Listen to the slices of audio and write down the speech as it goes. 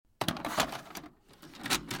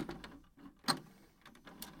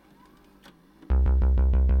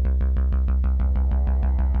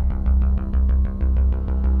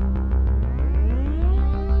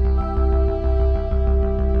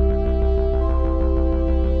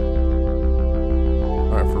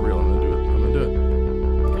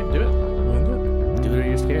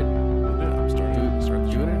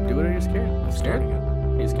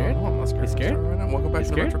and welcome back You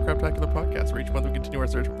to the scared? Retro Craptacular Podcast, where each month we continue our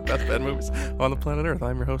search for the best bad movies on the planet Earth.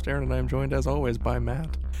 I'm your host, Aaron, and I am joined, as always, by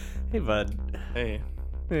Matt. Hey, bud. Hey,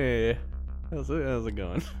 Hey. How's it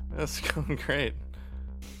going? that's going great.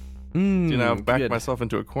 See, now I've backed good. myself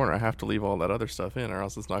into a corner. I have to leave all that other stuff in, or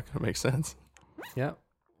else it's not going to make sense. Yeah.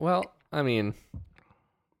 Well, I mean,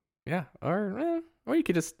 yeah. Or you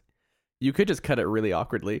could just cut it really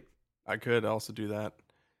awkwardly. I could also do that,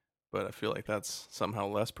 but I feel like that's somehow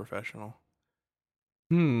less professional.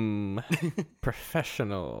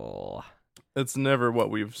 Professional. It's never what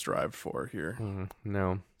we've strived for here.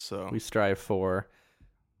 No. So, We strive for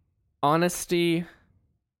honesty,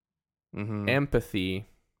 empathy,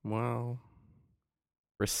 well,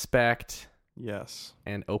 respect, yes.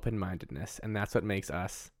 and open-mindedness, and that's what makes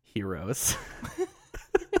us heroes.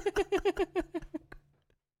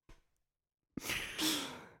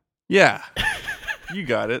 Yeah, you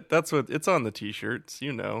got it. That's what it's on the t-shirts,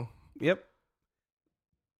 you know. Yep.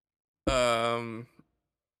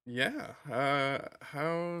 Yeah.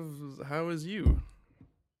 How is you?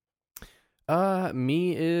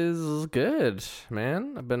 Me is good,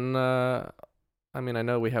 man. I've been I mean, I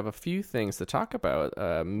know we have a few things to talk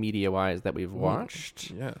about, media-wise that we've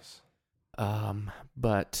watched. Yes.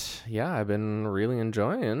 But yeah, I've been really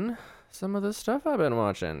enjoying some of the stuff I've been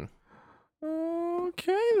watching.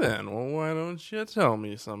 Okay then. Well, why don't you tell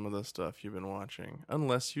me some of the stuff you've been watching?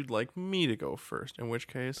 Unless you'd like me to go first, in which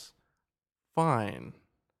case, fine.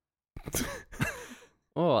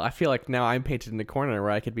 Well, I feel like now I'm painted in the corner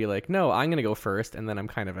where I could be like, no, I'm gonna go first, and then I'm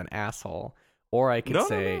kind of an asshole. Or I could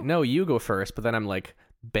say, no, you go first, but then I'm like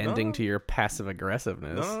bending to your passive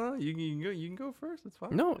aggressiveness. No, you can go. You can go first. It's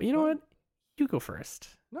fine. No, you know what? You go first.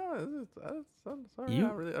 No, it's sorry. You-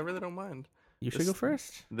 I really don't mind. You should go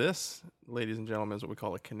first. This, ladies and gentlemen, is what we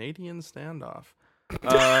call a Canadian standoff.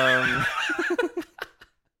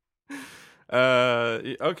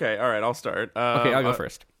 Okay, all right, I'll start. Okay, I'll go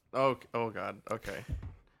first. Oh God. Okay,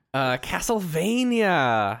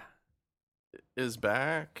 Castlevania. is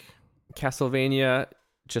back. Castlevania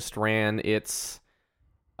just ran its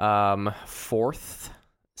fourth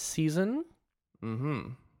season.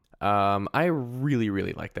 I really,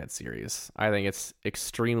 really like that series. I think it's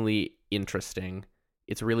extremely interesting.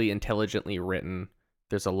 It's really intelligently written.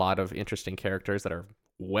 There's a lot of interesting characters that are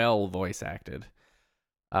well voice acted.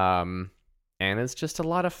 And it's just a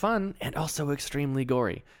lot of fun and also extremely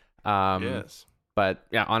gory. Yes. But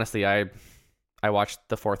yeah, honestly, I watched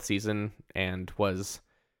the fourth season and was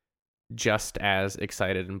just as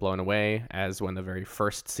excited and blown away as when the very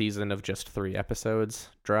first season of just 3 episodes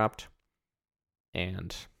dropped.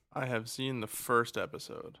 And I have seen the first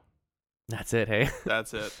episode. that's it, hey?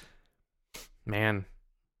 That's it. Man.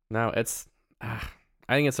 No, it's I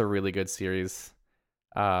think it's a really good series.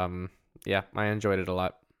 Yeah, I enjoyed it a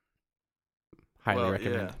lot. Highly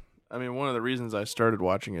recommend. Yeah. I mean, one of the reasons I started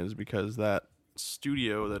watching it is because that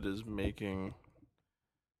studio that is making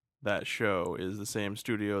that show is the same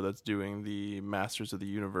studio that's doing the Masters of the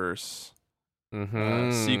Universe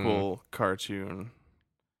sequel cartoon,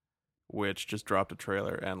 which just dropped a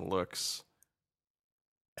trailer and looks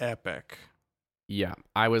epic. Yeah,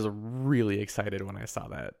 I was really excited when I saw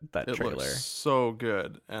that It trailer. looks so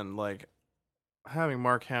good, and like having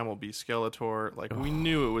Mark Hamill be Skeletor, like we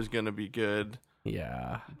knew it was gonna be good,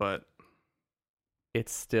 Yeah. but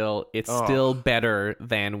It's still better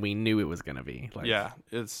than we knew it was gonna be. Like, yeah,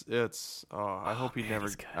 it's. I hope he man,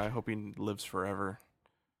 he's good. I hope he lives forever.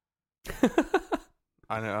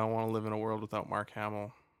 I want to live in a world without Mark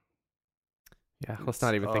Hamill. Yeah, let's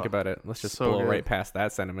not even think about it. Let's just so blow good. right past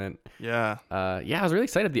that sentiment. Yeah. Yeah, I was really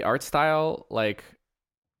excited. The art style, I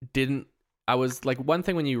was like, one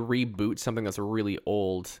thing when you reboot something that's really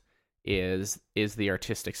old is the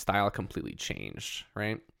artistic style completely changed,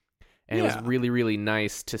 right? And it was really, really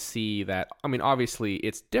nice to see that. I mean, obviously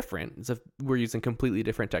it's different. We're using completely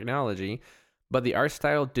different technology, but the art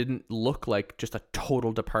style didn't look like just a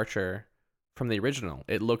total departure from the original.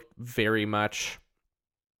 It looked very much,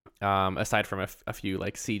 aside from a few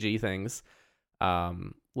like CG things,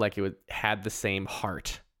 like it had the same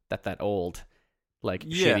heart that old, like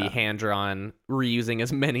shitty hand-drawn, reusing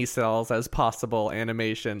as many cells as possible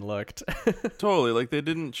animation looked. Totally. Like they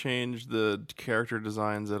didn't change the character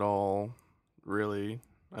designs at all, really.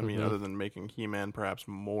 I mean, other than making He-Man perhaps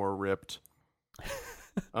more ripped.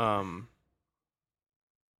 But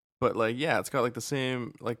like, yeah, it's got like the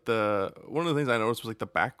same, like one of the things I noticed was like the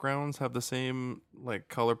backgrounds have the same like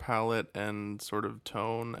color palette and sort of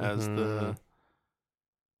tone as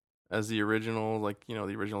the original. Like, you know,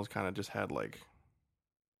 the originals kind of just had like,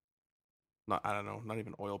 not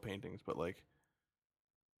even oil paintings, but like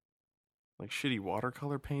like shitty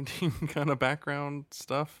watercolor painting kind of background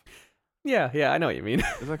stuff. Yeah, I know what you mean.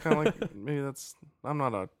 Is that kind of like maybe that's? I'm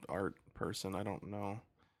not a art person. I don't know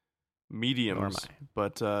mediums,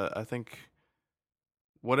 but I think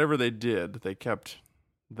whatever they did, they kept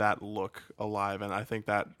that look alive, and I think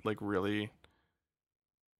that like really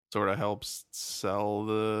sort of helps sell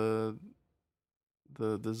the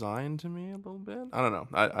design to me a little bit. I don't know.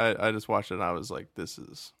 I just watched it and I was like, this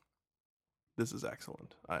is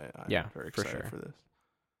excellent. I'm very excited for this.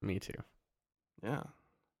 Me too. Yeah.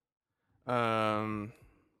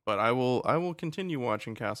 But I will continue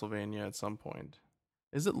watching Castlevania at some point.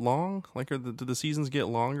 Is it long? Like, do the seasons get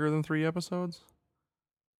longer than 3 episodes?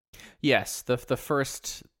 Yes, the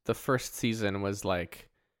first season was like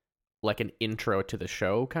an intro to the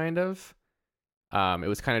show, kind of. It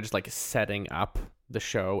was kind of just like setting up the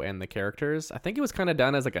show and the characters. I think it was kind of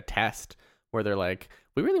done as like a test where they're like,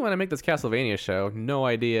 we really want to make this Castlevania show. No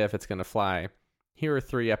idea if it's gonna fly. Here are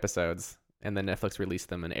 3 episodes, and then Netflix released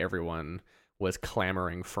them, and everyone was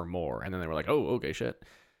clamoring for more. And then they were like, oh, okay, shit.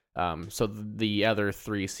 So the other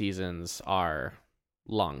 3 seasons are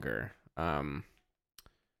longer. I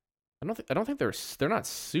don't think they're not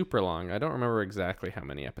super long. I don't remember exactly how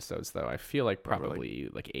many episodes though. I feel like probably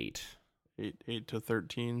like 8. 8 to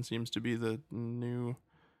 13 seems to be the new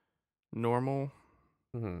normal.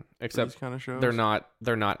 Mm-hmm. Except these kind of shows. They're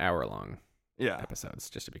not hour long. Yeah, episodes.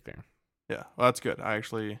 Just to be clear. Yeah, well, that's good. I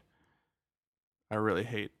really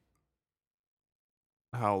hate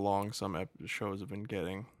how long some shows have been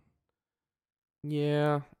getting.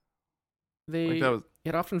 Yeah, it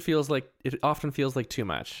often feels like too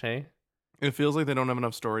much. Hey, it feels like they don't have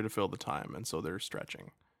enough story to fill the time, and so they're stretching.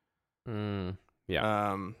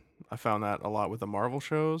 Yeah. I found that a lot with the Marvel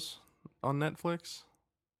shows on Netflix.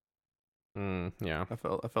 Yeah. I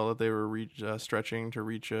felt that they were stretching to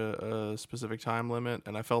reach a specific time limit,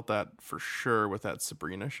 and I felt that for sure with that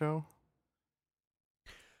Sabrina show.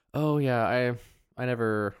 Oh yeah, I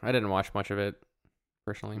didn't watch much of it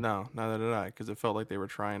personally. No, neither did I, because it felt like they were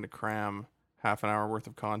trying to cram half an hour worth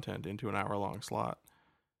of content into an hour-long slot,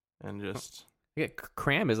 and just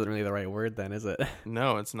cram isn't really the right word then, is it?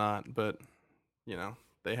 No, it's not. But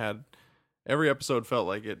they had every episode felt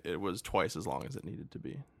like it was twice as long as it needed to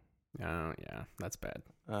be. Oh yeah, that's bad.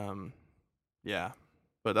 Yeah,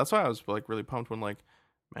 but that's why I was like really pumped when like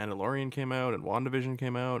Mandalorian came out and WandaVision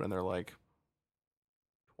came out, and they're like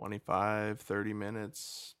 25, 30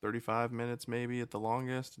 minutes, 35 minutes maybe at the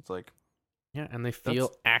longest. It's like, yeah, and they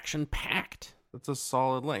feel action packed. That's a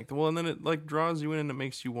solid length. Well, and then it like draws you in and it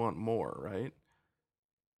makes you want more, right?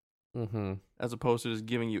 Mm-hmm. As opposed to just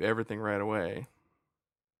giving you everything right away.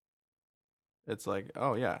 It's like,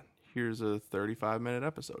 oh yeah, here's a 35-minute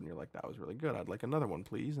episode, and you're like, that was really good. I'd like another one,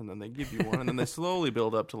 please. And then they give you one, and then they slowly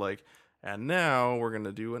build up to like, and now we're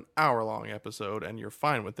gonna do an hour-long episode, and you're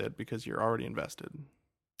fine with it because you're already invested.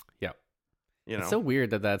 Yep. It's so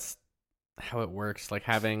weird that that's how it works. Like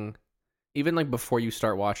having, even like before you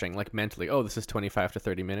start watching, like mentally, oh, this is 25 to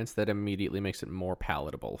 30 minutes. That immediately makes it more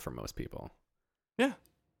palatable for most people. Yeah.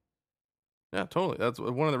 Yeah, totally. That's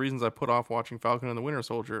one of the reasons I put off watching Falcon and the Winter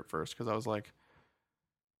Soldier at first, because I was like,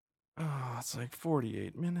 oh, it's like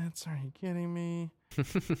 48 minutes. Are you kidding me?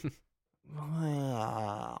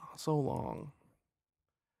 So long.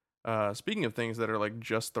 Speaking of things that are like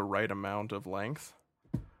just the right amount of length,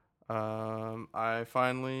 I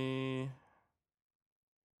finally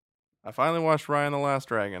watched Raya and the Last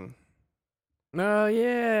Dragon. Oh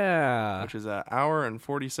yeah, which is an hour and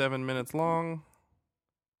 47 minutes long.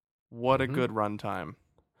 What a good runtime.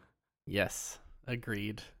 Yes,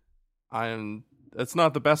 agreed. It's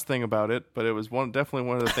not the best thing about it, but it was definitely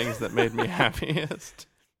one of the things that made me happiest.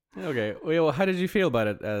 Okay. Well, how did you feel about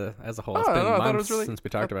it as a whole? It's been months since we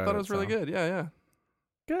talked about it. I thought it was really good. Yeah.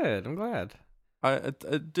 Good. I'm glad.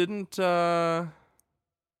 It didn't like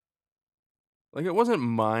it wasn't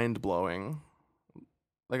mind blowing.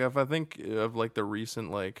 Like if I think of like the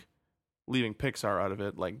recent like leaving Pixar out of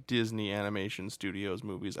it, like Disney Animation Studios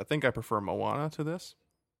movies, I think I prefer Moana to this.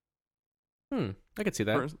 I could see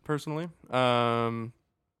that personally. But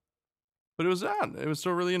it was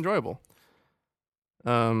still really enjoyable.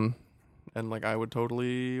 And like I would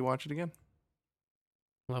totally watch it again.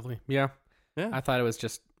 Lovely. Yeah. I thought it was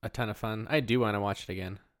just a ton of fun. I do want to watch it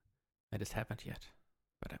again. I just haven't yet,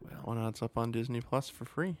 but I will. Well, now it's up on Disney Plus for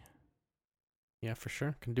free. Yeah, for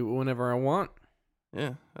sure. Can do it whenever I want.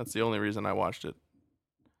 Yeah, that's the only reason I watched it.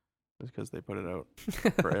 Is because they put it out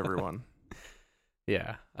for everyone.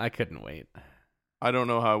 Yeah, I couldn't wait. I don't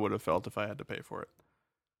know how I would have felt if I had to pay for it.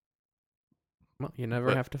 Well, you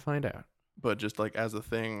never have to find out. But just like as a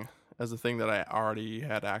thing that I already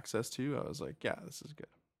had access to, I was like, yeah, this is good.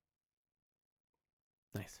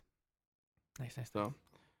 Nice. So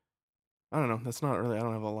I don't know. That's not really. I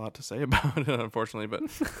don't have a lot to say about it, unfortunately. But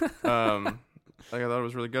like I thought it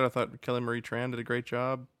was really good. I thought Kelly Marie Tran did a great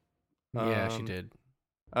job. Yeah, she did.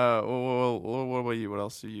 What about you? What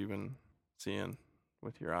else have you been seeing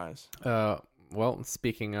with your eyes? Well,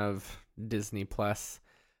 speaking of Disney Plus,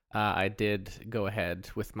 I did go ahead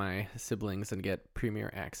with my siblings and get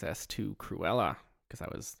premiere access to Cruella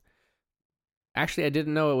because I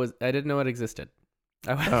didn't know it existed.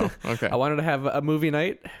 Okay. I wanted to have a movie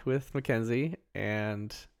night with Mackenzie,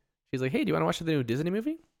 and she's like, "Hey, do you want to watch the new Disney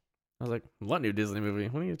movie?" I was like, "What new Disney movie?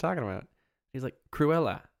 What are you talking about?" He's like,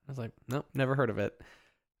 "Cruella." I was like, "Nope, never heard of it."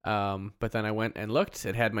 But then I went and looked.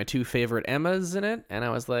 It had my two favorite Emmas in it, and I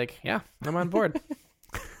was like, "Yeah, I'm on board."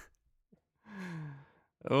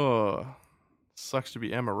 Oh, sucks to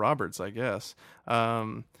be Emma Roberts, I guess.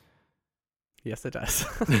 Yes, it does.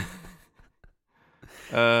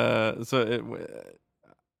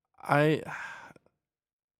 I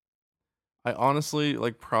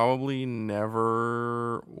honestly probably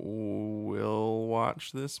never will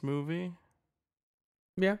watch this movie.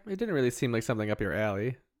 Yeah, it didn't really seem like something up your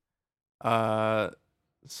alley.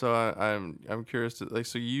 So I'm curious to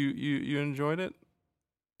so you enjoyed it?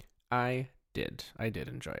 I did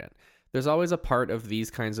enjoy it. There's always a part of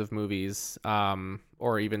these kinds of movies,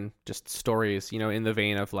 or even just stories, in the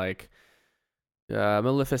vein of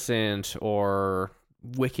Maleficent or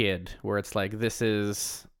Wicked, where it's like this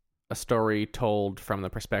is a story told from the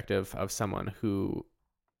perspective of someone who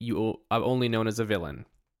you have only known as a villain,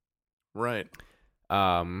 right?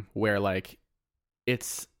 Where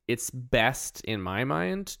it's best in my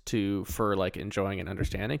mind for enjoying and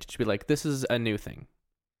understanding to be like, this is a new thing.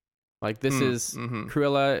 This is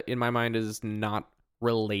Cruella in my mind is not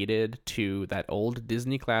related to that old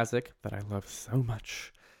Disney classic that I love so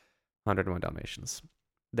much, 101 Dalmatians.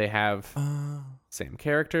 They have same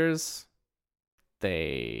characters.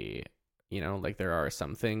 They, there are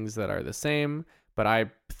some things that are the same, but I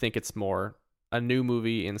think it's more a new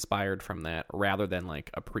movie inspired from that rather than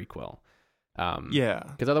a prequel. Yeah.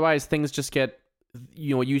 Because otherwise things just get,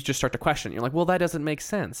 you just start to question. You're like, well, that doesn't make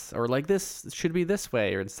sense. Or this should be this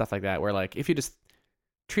way or stuff like that. Where if you just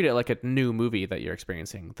treat it like a new movie that you're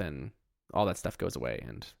experiencing, then all that stuff goes away.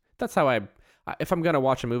 And that's how if I'm going to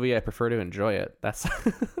watch a movie, I prefer to enjoy it. That's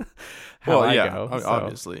how I go.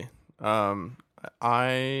 Obviously. I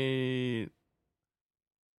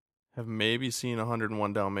have maybe seen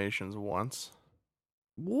 101 Dalmatians once.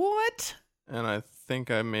 What? And I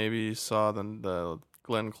think I maybe saw the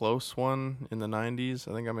Glenn Close one in the 90s.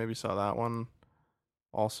 I think I maybe saw that one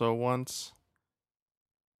also once.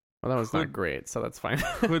 Well, that was not great, so that's fine.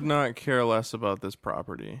 Could not care less about this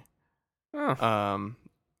property. Oh.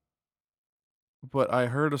 But I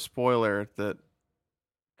heard a spoiler that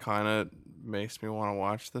kind of makes me want to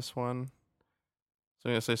watch this one. So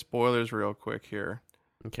I'm going to say spoilers real quick here.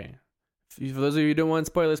 Okay. For those of you who don't want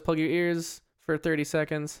spoilers, plug your ears for 30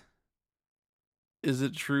 seconds. Is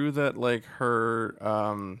it true that her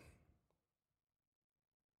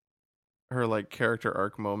character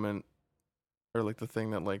arc moment, or the thing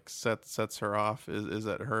that sets her off is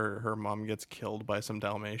that her mom gets killed by some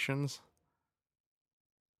Dalmatians?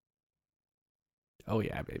 Oh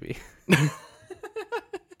yeah, baby.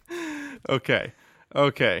 Okay.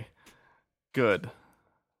 Good.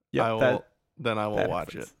 Yeah, I will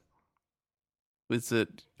watch it. Is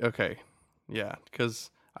it okay? Yeah,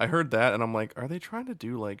 because I heard that and I'm like, are they trying to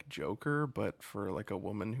do Joker but for a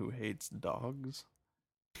woman who hates dogs?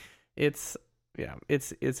 It's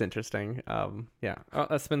interesting. Yeah. Oh,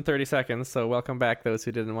 that's been 30 seconds, so welcome back those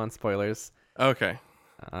who didn't want spoilers. Okay.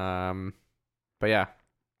 But yeah,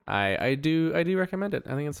 I do recommend it.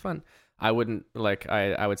 I think it's fun. I wouldn't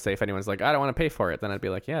I would say if anyone's like, I don't want to pay for it, then I'd be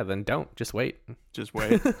like, yeah, then don't. Just wait. Just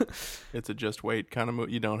wait. It's a just wait kind of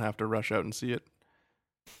movie. You don't have to rush out and see it.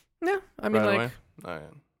 No, I mean right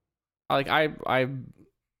I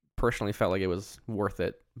personally felt like it was worth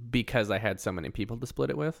it because I had so many people to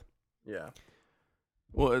split it with. Yeah.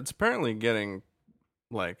 Well, it's apparently getting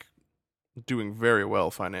doing very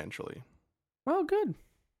well financially. Well, good.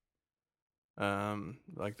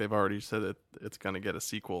 They've already said that it's going to get a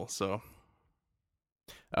sequel, so.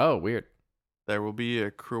 Oh, weird. There will be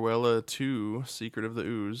a Cruella 2, Secret of the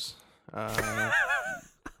Ooze.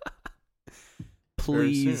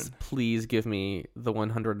 Please give me the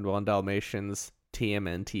 101 Dalmatians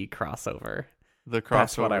TMNT crossover. The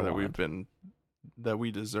crossover that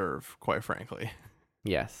we deserve, quite frankly.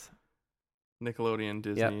 Yes. Nickelodeon,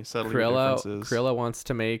 Disney, settling differences. Cruella wants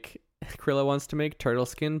to make turtle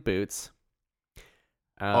skin boots.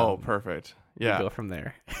 Perfect. Yeah. We'll go from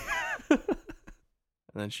there.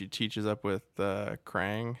 and then she teaches up with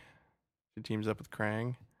Krang. She teams up with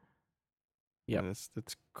Krang. Yep. And it's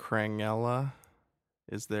Krangella.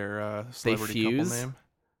 Is their celebrity couple name?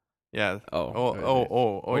 Yeah.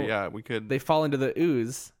 Oh, yeah. We could. They fall into the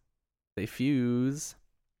ooze. They fuse.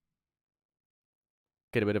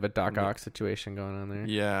 Get a bit of a Doc Ock situation going on there.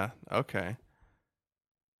 Yeah. Okay.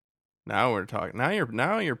 Now we're talking.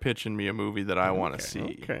 Now you're pitching me a movie that I want to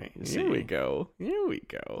see. Okay. Here we go.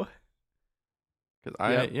 Because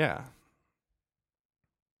yeah.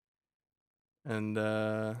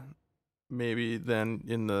 And maybe then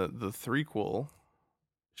in the threequel,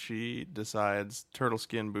 she decides turtle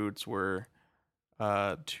skin boots were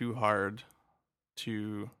too hard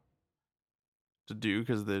to do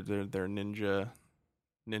because they're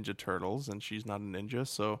ninja turtles and she's not a ninja,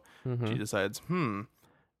 so she decides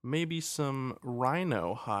maybe some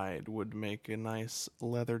rhino hide would make a nice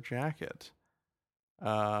leather jacket,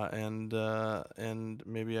 and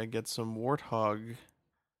maybe I get some warthog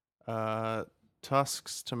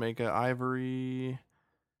tusks to make an ivory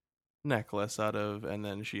necklace out of, and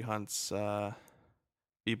then she hunts Bebop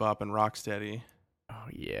and Rocksteady. Oh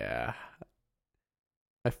yeah.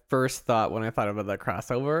 My first thought when I thought about that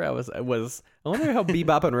crossover, I wonder how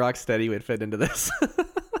Bebop and Rocksteady would fit into this.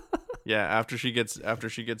 Yeah, after she gets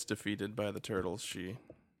defeated by the turtles, she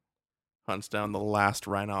hunts down the last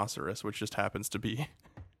rhinoceros, which just happens to be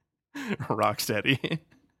Rocksteady.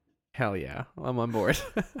 Hell yeah, I'm on board.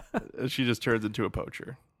 She just turns into a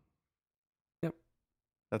poacher. Yep,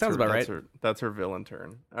 sounds about right. That's her villain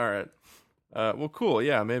turn. All right. Well, cool.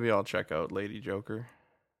 Yeah, maybe I'll check out Lady Joker.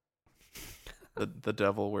 The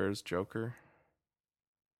Devil Wears Joker.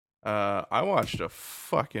 I watched a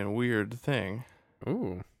fucking weird thing.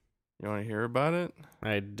 Ooh. You want to hear about it?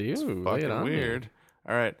 I do. It's fucking weird.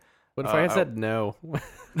 All right. What if I had said no?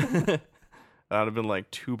 That would have been like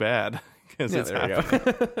too bad because it's happening.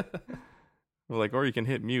 Like, or you can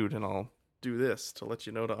hit mute and I'll do this to let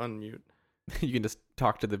you know to unmute. You can just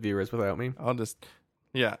talk to the viewers without me. I'll just,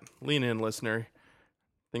 lean in, listener.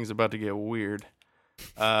 Things about to get weird.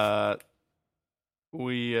 You don't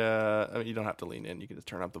have to lean in. You can just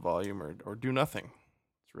turn up the volume or do nothing.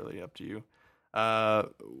 It's really up to you.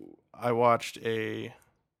 I watched a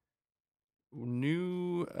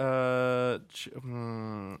new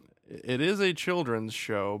it is a children's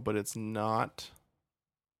show, but it's not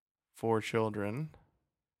for children.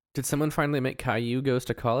 Did someone finally make Caillou Goes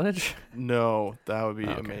to College? No, that would be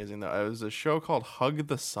amazing though. It was a show called Hug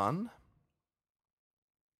the Sun.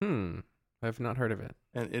 I've not heard of it.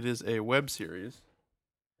 And it is a web series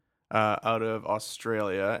out of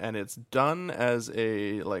Australia, and it's done as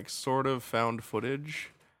a like sort of found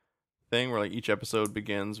footage thing where like each episode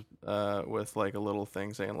begins with like a little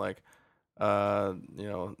thing saying like Hug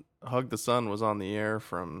the Sun was on the air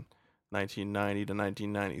from 1990 to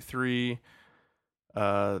 1993.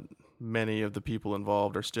 Many of the people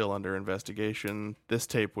involved are still under investigation. This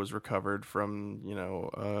tape was recovered from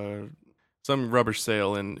some rubbish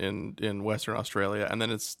sale in Western Australia, and then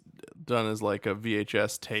it's done as like a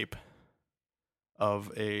VHS tape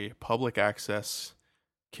of a public access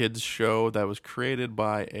kids show that was created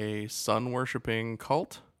by a sun worshipping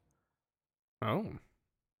cult. Oh.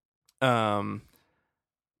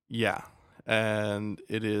 Yeah, and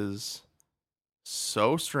it is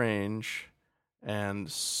so strange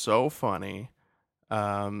and so funny.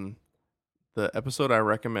 The episode I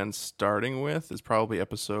recommend starting with is probably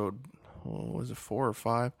episode, was it 4 or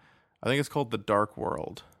 5? I think it's called The Dark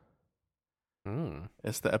World.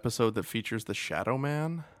 It's the episode that features the Shadow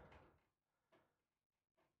Man.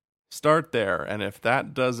 Start there, and if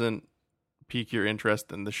that doesn't pique your interest,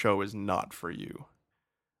 then the show is not for you.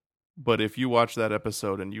 But if you watch that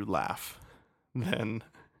episode and you laugh, then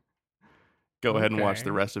go ahead and watch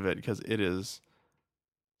the rest of it, because it is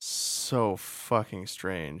so fucking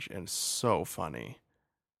strange and so funny.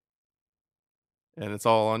 And it's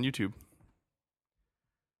all on YouTube.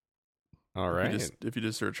 All right. If you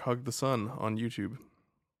just search Hug the Sun on YouTube,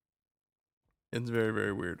 it's very,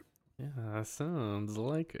 very weird. Yeah, sounds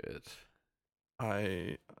like it.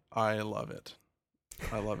 I love it.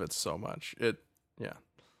 I love it so much. It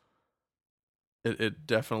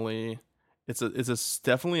definitely it's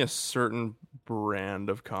definitely a certain brand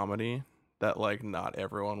of comedy that like not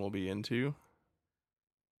everyone will be into.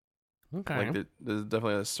 Okay. Like there's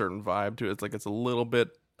definitely a certain vibe to it. It's like it's a little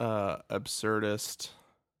bit absurdist,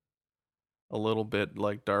 a little bit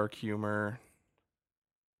like dark humor.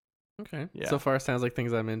 Okay. Yeah. So far sounds like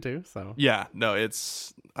things I'm into, so. Yeah, no,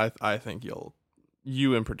 it's I think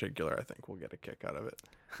you in particular I think will get a kick out of it.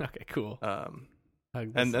 Okay, cool.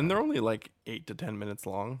 And they're only like 8 to 10 minutes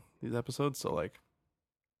long, these episodes, so like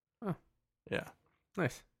huh. Yeah.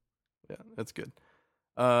 Nice. Yeah, it's good.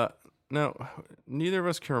 Now, neither of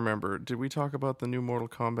us can remember. Did we talk about the new Mortal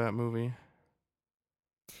Kombat movie?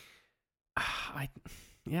 I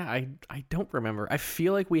don't remember. I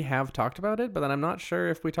feel like we have talked about it, but then I'm not sure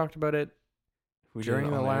if we talked about it We did during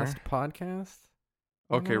it the on last air? podcast.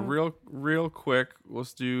 Okay, Not. real quick.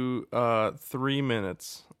 Let's do 3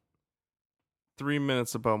 minutes. 3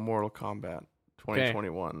 minutes about Mortal Kombat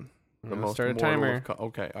 2021. I'm The gonna most start a mortal timer. of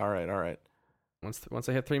okay, all right. Once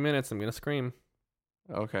I hit 3 minutes, I'm gonna scream.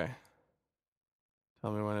 Okay.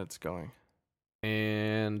 Tell me when it's going.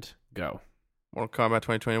 And go. Mortal Kombat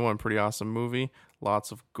 2021, pretty awesome movie.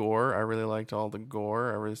 Lots of gore. I really liked all the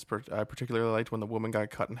gore. I particularly liked when the woman got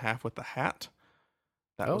cut in half with the hat.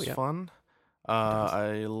 That was fun.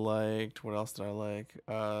 I liked, what else did I like?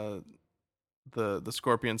 The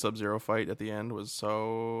Scorpion Sub-Zero fight at the end was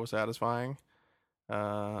so satisfying.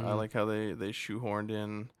 I like how they shoehorned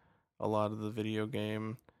in a lot of the video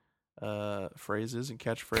game phrases and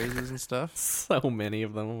catchphrases and stuff. So many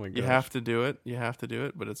of them. Oh my gosh. You have to do it,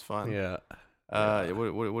 but it's fun. Yeah.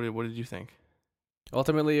 What did you think?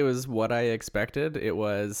 Ultimately, it was what I expected. It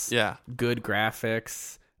was good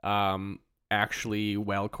graphics, actually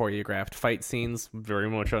well choreographed fight scenes, very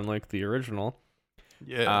much unlike the original.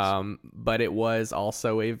 Yes. But it was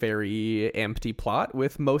also a very empty plot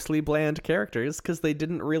with mostly bland characters because they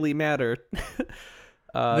didn't really matter.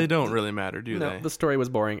 They don't really matter, do they? The story was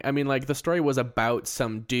boring. I mean, like, the story was about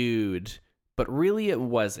some dude, but really it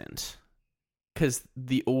wasn't. Because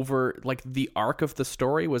the arc of the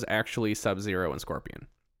story was actually Sub-Zero and Scorpion.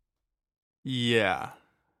 Yeah.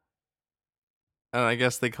 And I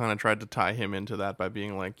guess they kind of tried to tie him into that by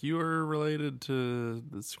being like, you are related to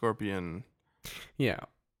the Scorpion. Yeah.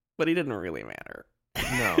 But he didn't really matter.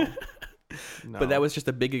 No. But that was just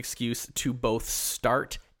a big excuse to both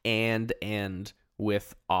start and end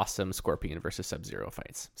with awesome Scorpion versus Sub-Zero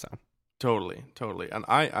fights. So Totally. And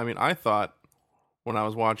I thought when I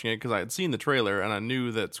was watching it, because I had seen the trailer and I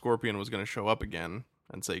knew that Scorpion was going to show up again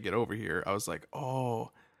and say, get over here. I was like,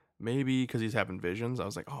 oh, maybe because he's having visions. I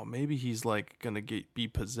was like, oh, maybe he's like going to be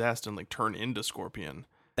possessed and like turn into Scorpion.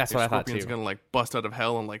 That's like, what I thought too. Scorpion's going to like bust out of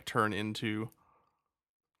hell and like turn into...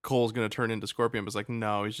 Cole's going to turn into Scorpion, but it's like,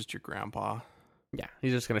 no, he's just your grandpa. Yeah,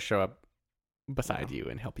 he's just going to show up beside you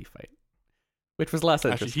and help you fight. Which was less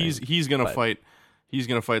interesting. Actually, he's going to fight... He's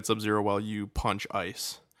going to fight Sub-Zero while you punch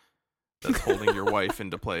ice. That's holding your wife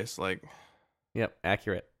into place. Like, yep,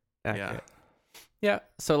 accurate. Yeah.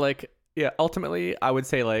 So like, ultimately I would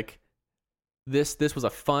say like this was a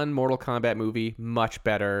fun Mortal Kombat movie, much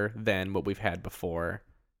better than what we've had before.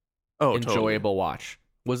 Oh, enjoyable watch.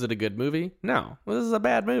 Was it a good movie? No. Well, this is a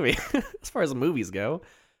bad movie as far as movies go.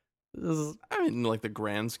 I mean, like the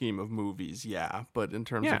grand scheme of movies, yeah, but in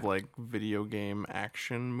terms of like video game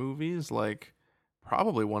action movies, like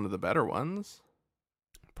probably one of the better ones.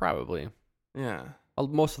 Probably. Yeah.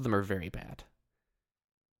 Most of them are very bad.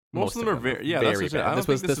 Most of them are very very that's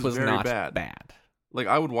bad. This was not bad. Like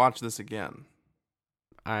I would watch this again.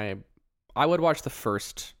 I would watch the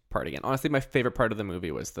first part again. Honestly, my favorite part of the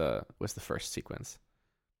movie was the first sequence.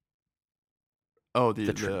 Oh,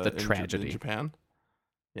 the tragedy in Japan.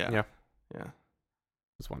 Yeah. It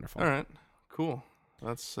was wonderful. All right, cool.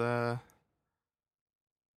 That's Mortal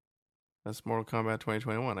Kombat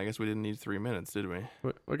 2021. I guess we didn't need 3 minutes, did we?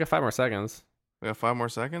 We got 5 more seconds. We got 5 more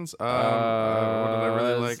seconds. What did I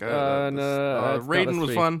really like? Raiden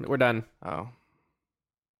was fun. We're done. Oh.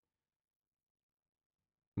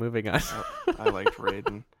 Moving on. I liked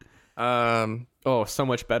Raiden. So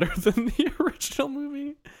much better than the original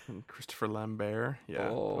movie. Christopher Lambert. Yeah.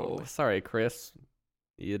 Totally. Sorry, Chris.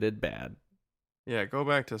 You did bad. Yeah, go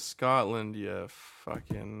back to Scotland, you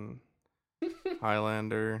fucking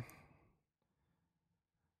Highlander.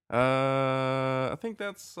 I think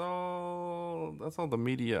that's all the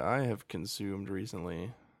media I have consumed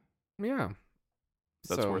recently. Yeah.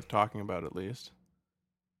 That's worth talking about at least.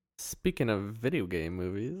 Speaking of video game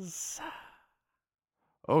movies.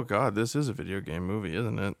 Oh god, this is a video game movie,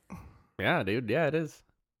 isn't it? Yeah, dude. Yeah, it is.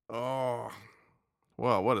 Oh.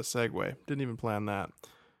 Well, what a segue. Didn't even plan that.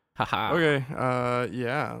 Haha. Okay,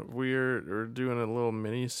 we're doing a little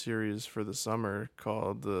mini series for the summer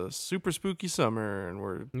called the Super Spooky Summer, and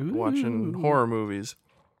we're watching horror movies.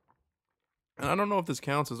 And I don't know if this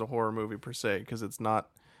counts as a horror movie per se, because it's not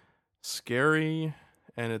scary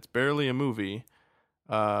and it's barely a movie,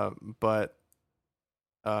 but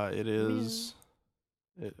it is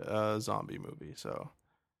a zombie movie, so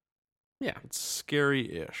yeah, it's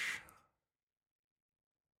scary-ish.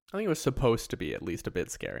 I think it was supposed to be at least a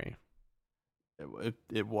bit scary.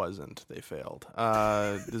 It wasn't. They failed.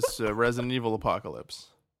 This Resident Evil Apocalypse.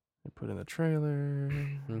 I put in the trailer.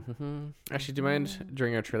 Actually, do you mind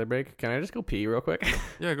during our trailer break? Can I just go pee real quick?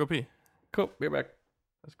 Yeah, go pee. Cool. Be right back.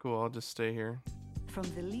 That's cool. I'll just stay here. From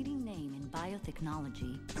the leading name in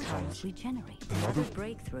biotechnology, Carlos Regenerate. Another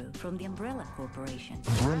breakthrough from the Umbrella Corporation.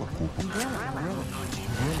 Umbrella.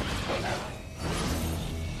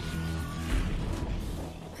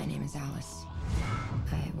 My name is Alice.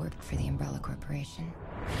 I worked for the Umbrella Corporation.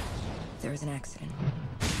 There was an accident,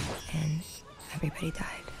 and everybody died.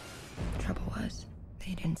 Trouble was,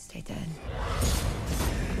 they didn't stay dead.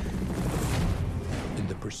 In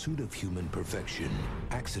the pursuit of human perfection,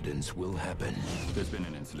 accidents will happen. There's been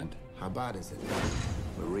an incident. How bad is it?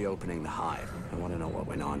 We're reopening the hive. I want to know what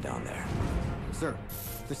went on down there. Sir,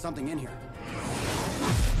 there's something in here.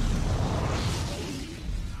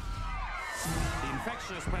 The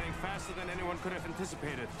infection is spreading faster than anyone could have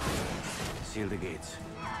anticipated. Seal the gates.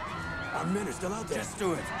 Our men are still out there. Just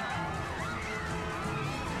do it.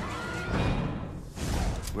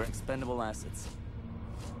 We're expendable assets.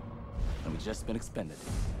 And we've just been expended.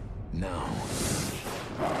 Now,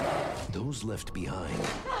 those left behind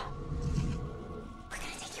We're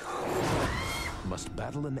gonna take you home. must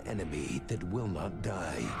battle an enemy that will not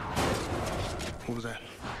die. What was that?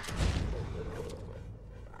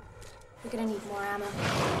 We're gonna need more ammo.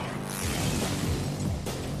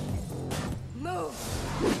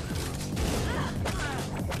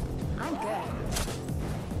 I'm good.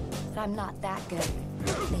 But I'm not that good.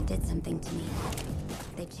 They did something to me.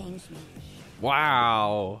 They changed me.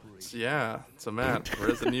 Wow. So Matt,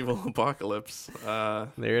 Resident Evil Apocalypse.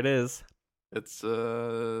 There it is. It's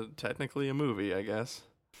technically a movie, I guess.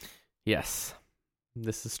 Yes.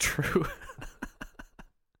 This is true.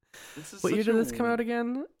 This is What year such did a this come out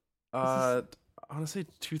again? I want to say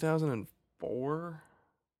 2004.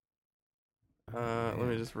 Let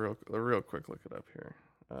me just real quick look it up here.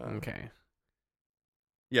 Okay.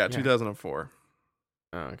 Yeah, Yeah. 2004.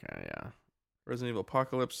 Okay, yeah. Resident Evil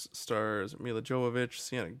Apocalypse stars Mila Jovovich,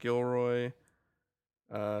 Sienna Gilroy,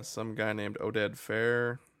 some guy named Oded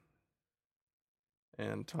Fair,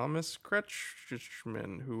 and Thomas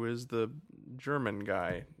Kretschmann, who is the German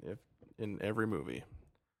guy in every movie.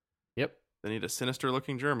 Yep. They need a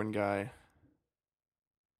sinister-looking German guy.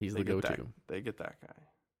 He's They the get go-to. They get that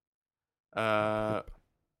guy.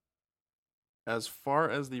 As far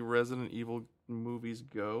as the Resident Evil movies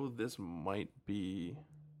go, this might be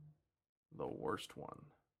the worst one.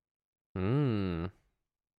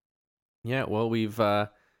 Yeah, well, we've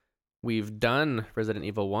done Resident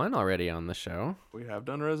Evil 1 already on the show. We have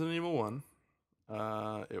done Resident Evil 1.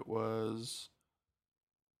 It was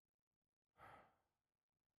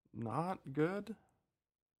not good.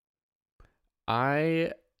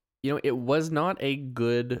 It was not a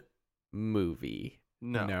good movie.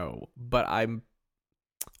 No. But I'm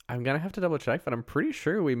gonna have to double check, but I'm pretty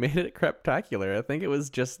sure we made it craptacular. I think it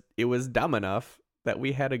was dumb enough that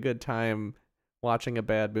we had a good time watching a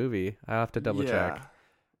bad movie. I have to double check.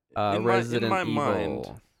 Resident in my Evil.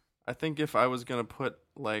 mind, I think if I was gonna put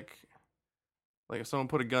like if someone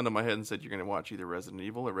put a gun to my head and said you're gonna watch either Resident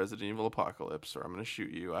Evil or Resident Evil Apocalypse or I'm gonna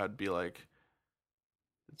shoot you, I'd be like,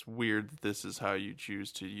 it's weird that this is how you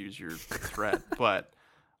choose to use your threat, but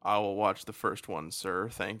I will watch the first one, sir.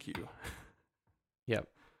 Thank you. Yep.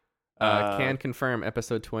 Can confirm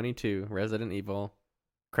episode 22, Resident Evil,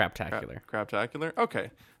 craptacular. Craptacular?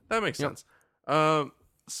 Okay, that makes Yep. sense.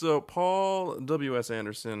 So Paul W.S.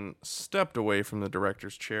 Anderson stepped away from the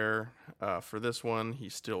director's chair for this one. He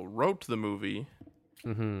still wrote the movie,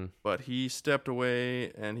 but he stepped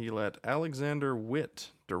away and he let Alexander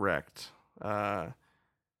Witt direct,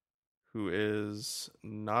 who is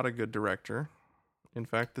not a good director. In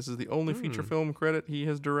fact, this is the only feature film credit he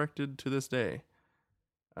has directed to this day.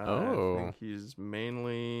 I think he's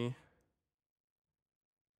mainly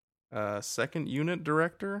second unit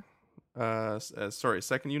director.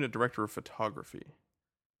 Second unit director of photography.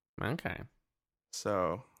 Okay.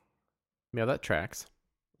 So, Yeah, that tracks.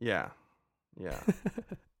 yeah.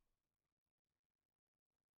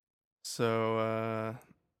 So,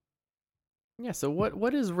 Yeah, so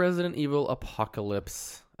what is Resident Evil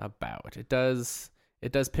Apocalypse about? It does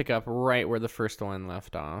pick up right where the first one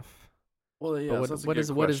left off. well, yeah. But what is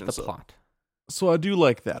the plot? So I do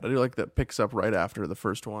like that. I do like that picks up right after the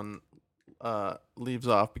first one leaves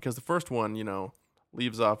off, because the first one,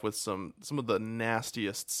 leaves off with some of the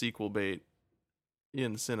nastiest sequel bait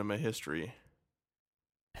in cinema history.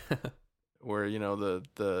 Where,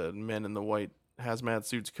 the men in the white hazmat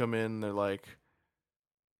suits come in, they're like,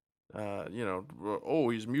 oh,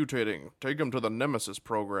 he's mutating. Take him to the Nemesis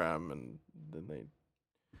program, and then they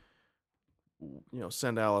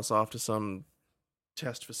send Alice off to some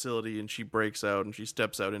test facility, and she breaks out and she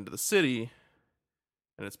steps out into the city,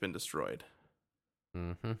 and it's been destroyed.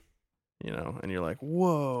 Mm-hmm. You know, and you're like,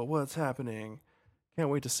 whoa, what's happening? Can't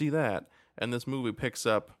wait to see that. And this movie picks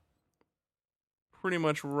up pretty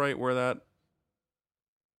much right where that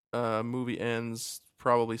movie ends,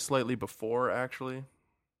 probably slightly before, actually.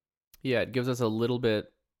 Yeah, it gives us a little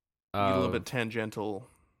bit tangential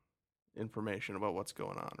information about what's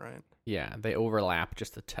going on, right? Yeah, they overlap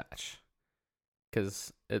just a touch.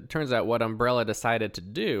 Because it turns out what Umbrella decided to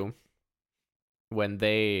do when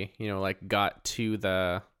they, got to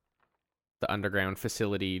the underground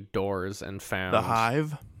facility doors and found... The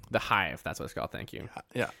Hive? The Hive, that's what it's called, thank you.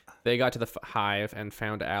 Yeah. They got to the Hive and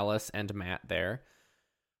found Alice and Matt there.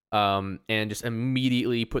 And just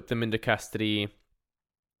immediately put them into custody.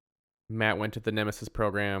 Matt went to the Nemesis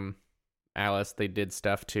program. Alice, they did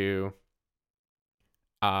stuff too.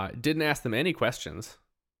 Didn't ask them any questions.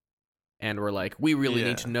 And we're like, we really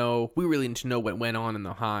need to know what went on in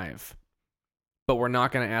the Hive. But we're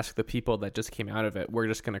not going to ask the people that just came out of it. We're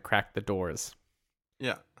just going to crack the doors.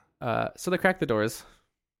 Yeah. So they crack the doors.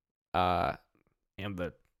 And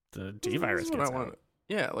the T-virus gets out.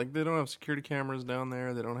 Yeah, like they don't have security cameras down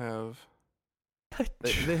there. They don't have...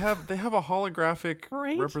 They have a holographic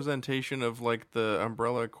representation of like the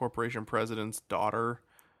Umbrella Corporation president's daughter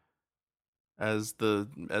as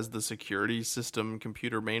the security system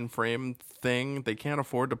computer mainframe thing. They can't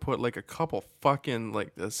afford to put like a couple fucking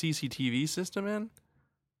like a CCTV system in.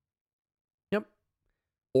 Yep.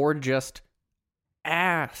 Or just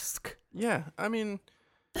ask. Yeah, I mean,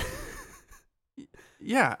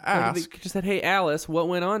 yeah, ask. Like they just said, "Hey, Alice, what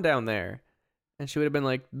went on down there?" And she would have been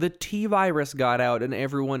like, the T-virus got out and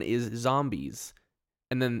everyone is zombies.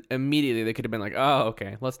 And then immediately they could have been like, oh,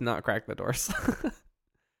 okay, let's not crack the doors.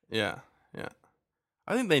 Yeah.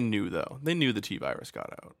 I think they knew, though. They knew the T-virus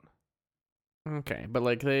got out. Okay, but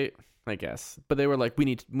like I guess. But they were like,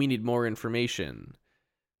 we need more information.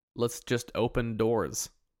 Let's just open doors.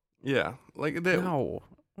 Yeah. Like no.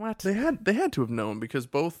 What? They had to have known because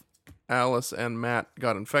both Alice and Matt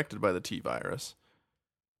got infected by the T-virus.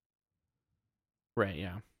 Right,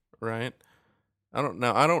 yeah. Right? I don't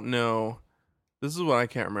know. This is what I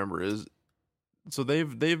can't remember is so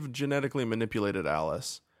they've genetically manipulated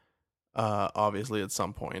Alice, obviously at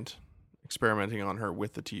some point, experimenting on her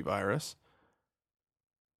with the T-virus.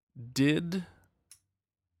 Did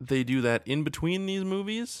they do that in between these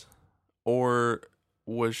movies? Or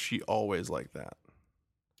was she always like that?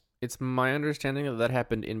 It's my understanding that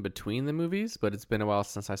happened in between the movies, but it's been a while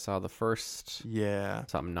since I saw the first. Yeah.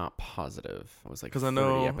 So I'm not positive. It was like 'Cause 30 I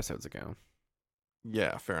know, episodes ago.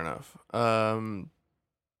 Yeah, fair enough. And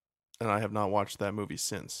I have not watched that movie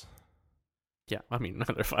since. Yeah, I mean,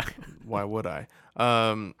 neither have I. Why would I?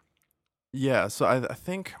 Yeah, so I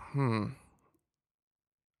think,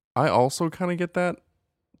 I also kind of get that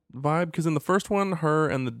vibe, because in the first one, her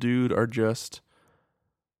and the dude are just,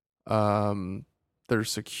 their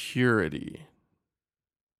security,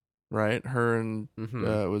 right? Her and,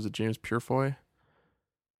 was it James Purefoy?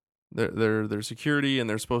 They're security, and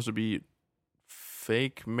they're supposed to be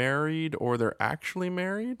fake married, or they're actually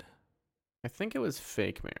married? I think it was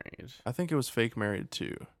fake married. I think it was fake married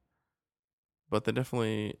too. But they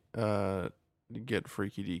definitely get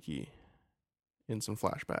freaky deaky in some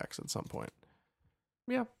flashbacks at some point.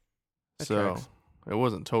 Yeah. So it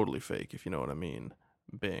wasn't totally fake, if you know what I mean.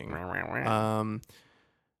 Bing.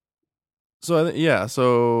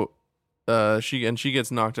 She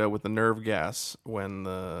gets knocked out with the nerve gas when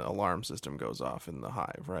the alarm system goes off in the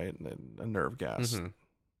Hive, right? And a nerve gas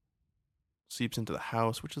seeps into the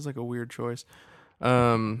house, which is like a weird choice.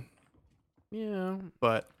 Yeah.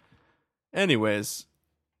 But anyways,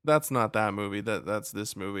 that's not that movie. That's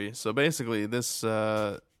this movie. So basically this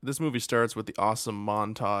movie starts with the awesome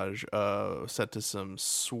montage set to some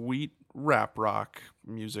sweet rap rock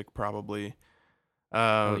music, probably.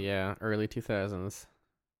 Oh yeah, early 2000s.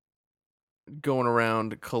 Going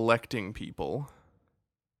around collecting people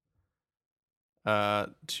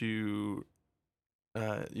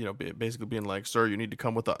basically being like, sir, you need to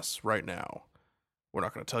come with us right now. We're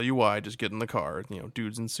not going to tell you why, just get in the car.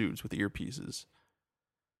 Dudes in suits with earpieces.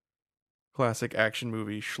 Classic action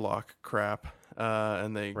movie schlock crap.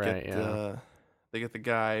 And they get the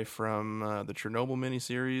guy from the Chernobyl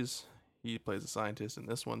miniseries. He plays a scientist in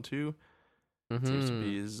this one too. Seems to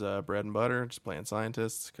be his bread and butter, just playing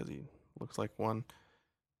scientists because he looks like one.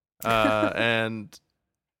 And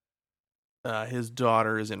his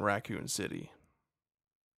daughter is in Raccoon City.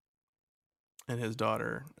 And his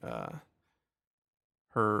daughter,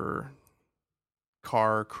 her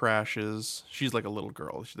car crashes. She's like a little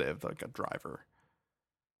girl. They have like a driver.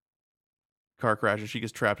 car crash and she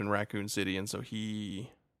gets trapped in Raccoon City, and so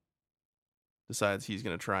he decides he's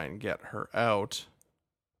going to try and get her out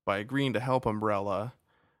by agreeing to help Umbrella,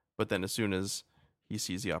 but then as soon as he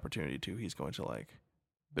sees the opportunity to, he's going to like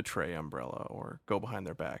betray Umbrella or go behind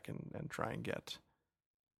their back and try and get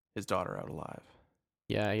his daughter out alive.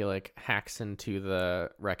 Yeah, he like hacks into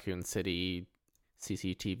the Raccoon City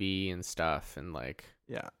CCTV and stuff, and like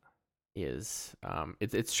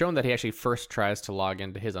it's shown that he actually first tries to log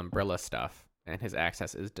into his Umbrella stuff, and his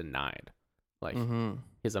access is denied. Like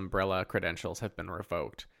his Umbrella credentials have been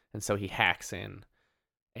revoked, and so he hacks in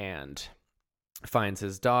and finds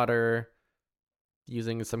his daughter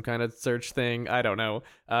using some kind of search thing. I don't know.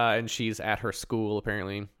 And she's at her school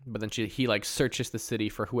apparently, but then he like searches the city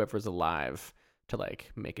for whoever's alive to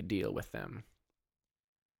like make a deal with them.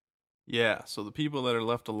 Yeah, so the people that are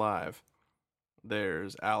left alive,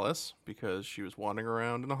 there's Alice, because she was wandering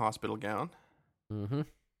around in a hospital gown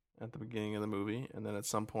at the beginning of the movie, and then at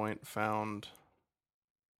some point found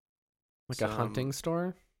a hunting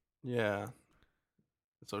store. Yeah,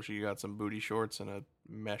 so she got some booty shorts and a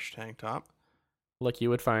mesh tank top, like you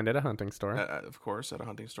would find at a hunting store. Of course, at a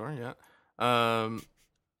hunting store. Yeah.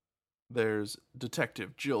 There's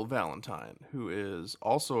Detective Jill Valentine, who is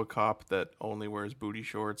also a cop that only wears booty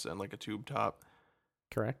shorts and like a tube top.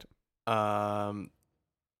 Correct. And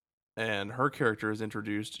her character is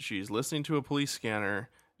introduced. She's listening to a police scanner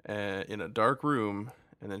in a dark room,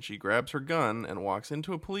 and then she grabs her gun and walks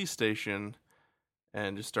into a police station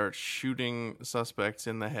and just starts shooting suspects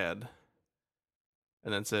in the head.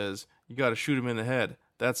 And then says, "You got to shoot him in the head.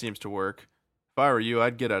 That seems to work. If I were you,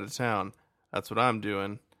 I'd get out of town. That's what I'm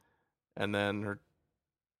doing." And then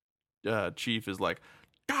her chief is like,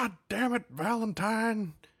 "God damn it,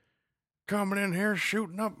 Valentine. Coming in here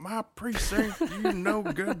shooting up my precinct. You no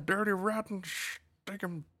good, dirty, rotten, stick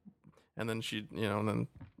 'em." And then and then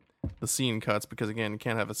the scene cuts because, again, you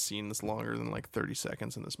can't have a scene that's longer than like 30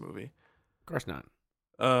 seconds in this movie. Of course not.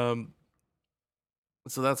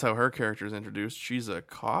 So that's how her character is introduced. She's a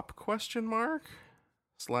cop, /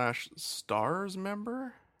 STARS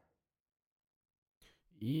member?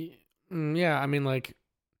 Yeah, I mean, like,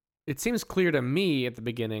 it seems clear to me at the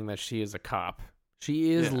beginning that she is a cop.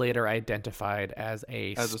 She is later identified as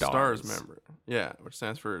a STARS member. Yeah, which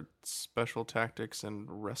stands for Special Tactics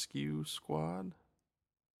and Rescue Squad.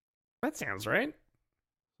 That sounds right.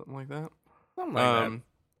 Something like that. Something like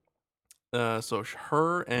that. So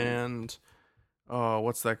her and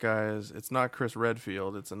what's that guy's? It's not Chris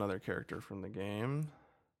Redfield. It's another character from the game.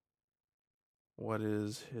 What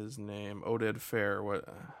is his name? Oded Fair.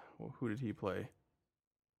 Who did he play?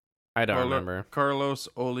 I don't remember. Carlos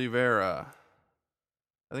Oliveira.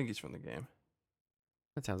 I think he's from the game.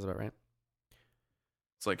 That sounds about right.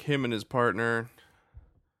 It's like him and his partner.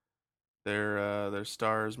 They're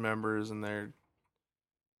STARS members, and they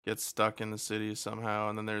get stuck in the city somehow.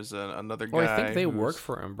 And then there's another guy. Well, I think they work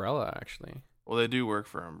for Umbrella, actually. Well, they do work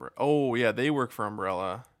for Umbrella. Oh, yeah, they work for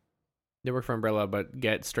Umbrella. They work for Umbrella, but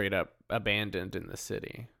get straight up abandoned in the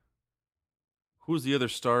city. Who's the other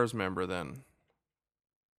STARS member then?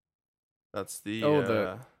 That's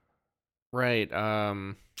the right.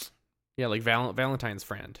 Yeah, like Valentine's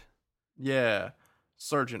friend. Yeah,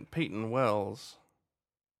 Sergeant Peyton Wells.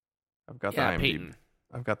 I've got the IMDb. Peyton.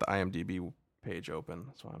 I've got the IMDb page open,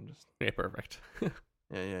 so I'm just perfect.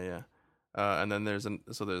 yeah. And then there's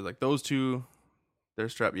like those two. They're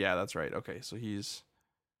strapped. Yeah, that's right. Okay, so he's.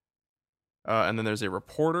 And then there's a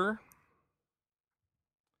reporter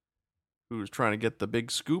who's trying to get the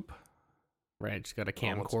big scoop. Right, she's got a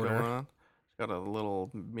camcorder. What's going on. She's got a little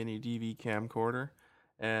mini DV camcorder.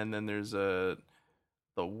 And then there's the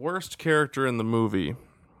worst character in the movie,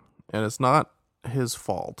 and it's not his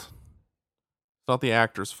fault. It's not the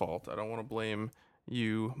actor's fault. I don't want to blame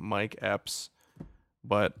you, Mike Epps,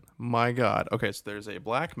 but my God. Okay, so there's a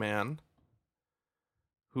black man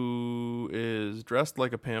who is dressed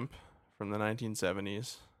like a pimp from the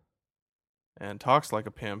 1970s and talks like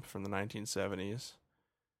a pimp from the 1970s.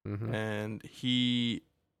 Mm-hmm. And he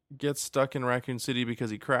gets stuck in Raccoon City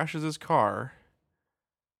because he crashes his car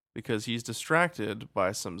because he's distracted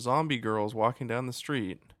by some zombie girls walking down the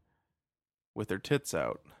street with their tits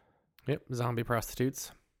out. Yep, zombie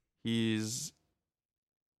prostitutes. He's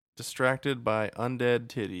distracted by undead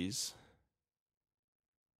titties.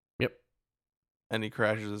 Yep. And he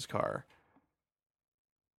crashes his car.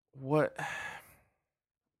 What?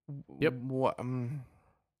 Yep. What?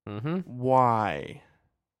 Mm-hmm. Why?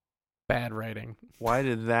 Bad writing. Why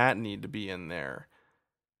did that need to be in there?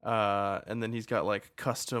 And then he's got like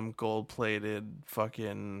custom gold-plated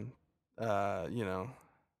fucking, like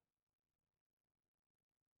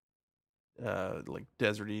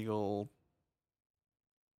Desert Eagle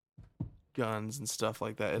guns and stuff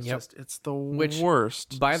like that. It's Yep. just it's the Which,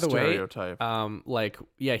 worst. by the stereotype. way,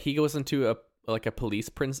 he goes into a police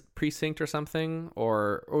precinct or something,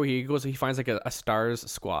 or he finds like a stars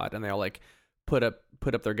squad, and they all like put up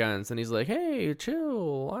their guns, and he's like, hey,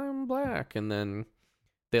 chill, I'm black, and then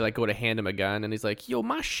they like go to hand him a gun, and he's like, yo,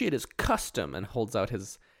 my shit is custom, and holds out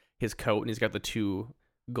his coat, and he's got the 2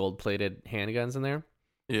 gold-plated handguns in there.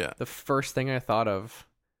 Yeah. The first thing I thought of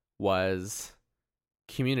was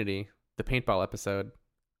Community, the paintball episode.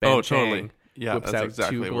 Ben Totally. Chang Yeah, whips that's out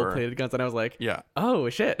exactly 2 where. gold-plated guns, and I was like, Yeah, oh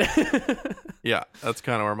shit. yeah, that's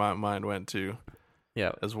kind of where my mind went to.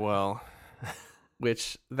 Yeah, as well.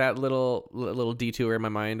 which that little detour in my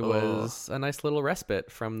mind was a nice little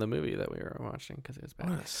respite from the movie that we were watching because it was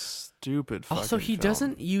bad. What a stupid. Also, he film.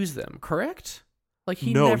 doesn't use them, correct? Like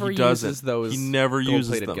he No, never he doesn't. uses those. He never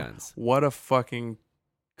uses gold-plated them. guns. What a fucking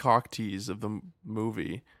cock tease of the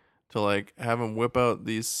movie to like have him whip out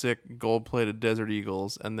these sick gold-plated Desert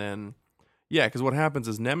Eagles, and then because what happens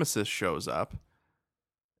is Nemesis shows up,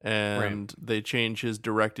 and they change his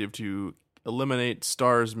directive to eliminate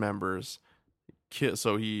STARS members.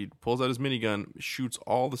 So he pulls out his minigun, shoots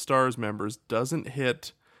all the STARS members, doesn't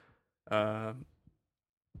hit LJ.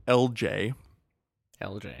 Right?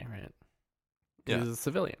 Yeah. He's a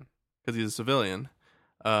civilian. Because he's a civilian.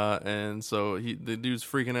 And so the dude's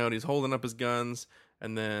freaking out. He's holding up his guns,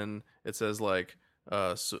 and then it says like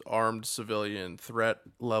armed civilian threat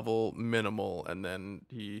level minimal, and then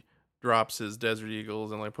he drops his Desert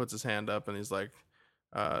Eagles and like puts his hand up, and he's like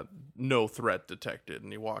no threat detected,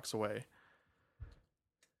 and he walks away.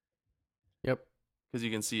 Yep. Because you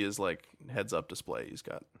can see his like heads up display. He's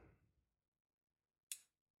got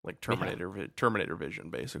like Terminator vision,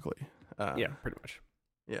 basically. Yeah, pretty much.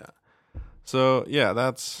 Yeah. So yeah,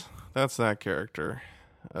 that's that character.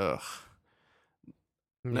 Ugh.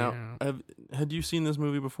 Now, had you seen this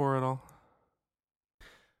movie before at all?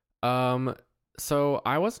 So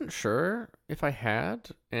I wasn't sure if I had,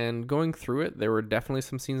 and going through it, there were definitely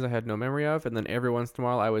some scenes I had no memory of, and then every once in a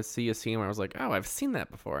while I would see a scene where I was like, oh, I've seen that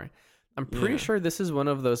before. I'm pretty sure this is one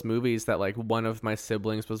of those movies that like one of my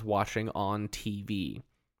siblings was watching on TV,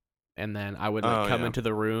 and then I would like come into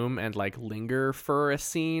the room and like linger for a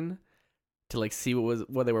scene to like see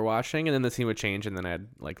what they were watching, and then the scene would change, and then I'd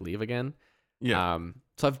like leave again. Yeah.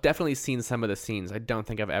 So I've definitely seen some of the scenes. I don't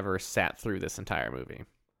think I've ever sat through this entire movie.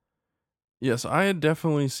 Yes, I had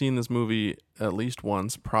definitely seen this movie at least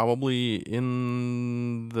once, probably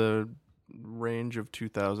in the range of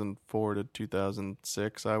 2004 to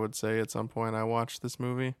 2006, I would say. At some point I watched this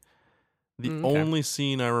movie. The only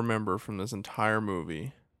scene I remember from this entire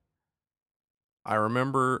movie, I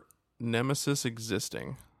remember Nemesis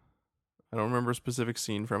existing. I don't remember a specific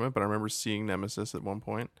scene from it, but I remember seeing Nemesis at one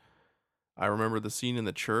point. I remember the scene in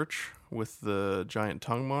the church with the giant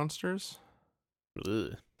tongue monsters.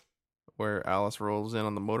 Ugh. Where Alice rolls in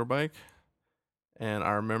on the motorbike. And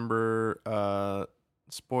I remember,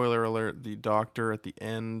 spoiler alert, the doctor at the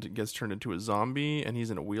end gets turned into a zombie and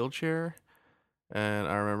he's in a wheelchair. And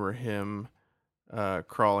I remember him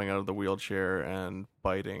crawling out of the wheelchair and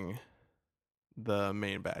biting the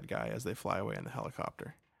main bad guy as they fly away in the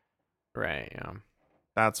helicopter. Right, yeah.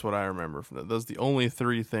 That's what I remember from that. Those are the only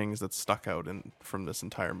 3 things that stuck out from this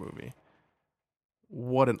entire movie.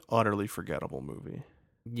 What an utterly forgettable movie.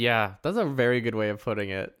 Yeah, that's a very good way of putting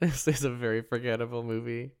it. This is a very forgettable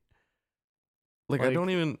movie. Like I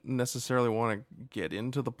don't even necessarily want to get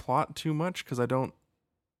into the plot too much because I don't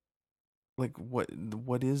like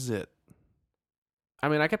what is it? I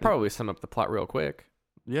mean, I could probably sum up the plot real quick.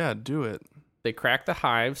 Yeah, do it. They crack the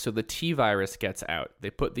hive, so the T virus gets out.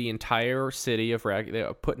 They put the entire city of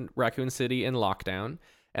Raccoon City in lockdown,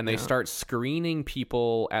 and they start screening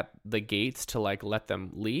people at the gates to like let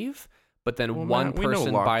them leave. But then one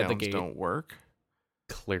person by the gate don't work.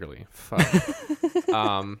 Clearly, fuck.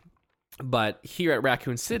 But here at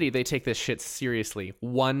Raccoon City, they take this shit seriously.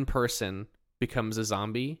 One person becomes a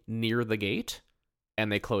zombie near the gate,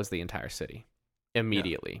 and they close the entire city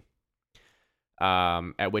immediately. Yeah.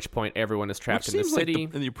 At which point everyone is trapped in the city.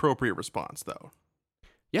 Like the appropriate response, though.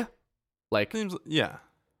 Yeah, like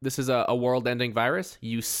this is a world-ending virus.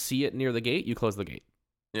 You see it near the gate, you close the gate.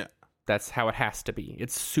 Yeah, that's how it has to be.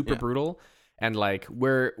 It's super brutal, and like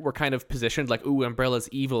we're kind of positioned like, ooh, Umbrella's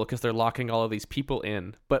evil because they're locking all of these people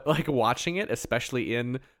in. But like watching it, especially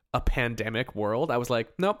in a pandemic world, I was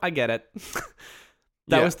like, nope, I get it.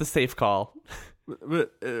 That was the safe call.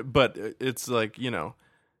 But it's like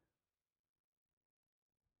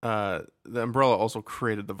the Umbrella also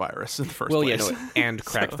created the virus in the first place. Well, yeah, and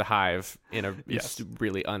cracked the hive in a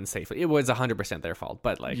really unsafe. It was 100% their fault,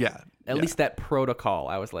 but like, at least that protocol,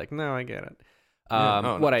 I was like, no, I get it.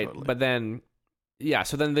 Totally. But then, yeah.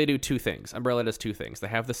 So then they do two things. Umbrella does two things. They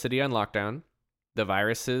have the city on lockdown. The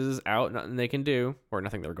virus is out. Nothing they can do, or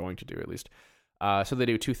nothing they're going to do at least. So they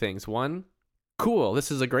do two things. One, cool.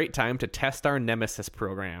 This is a great time to test our Nemesis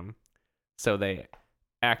program. So they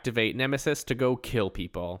activate Nemesis to go kill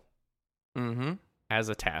people. Mm-hmm. As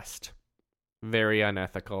a test. Very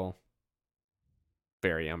unethical.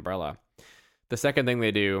 Very Umbrella. The second thing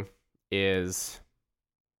they do is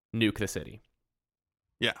nuke the city.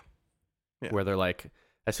 Yeah. Where they're like,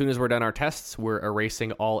 as soon as we're done our tests, we're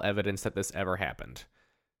erasing all evidence that this ever happened.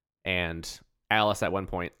 And Alice, at one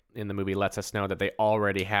point in the movie, lets us know that they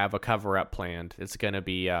already have a cover-up planned. It's going to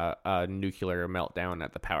be a nuclear meltdown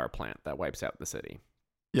at the power plant that wipes out the city.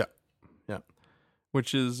 Yeah. Yeah.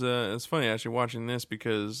 Which is, it's funny actually watching this,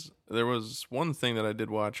 because there was one thing that I did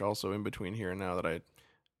watch also in between here and now that I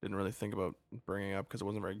didn't really think about bringing up because it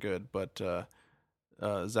wasn't very good, but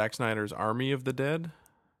Zack Snyder's Army of the Dead.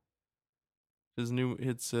 His new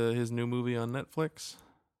movie on Netflix.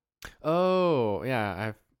 Oh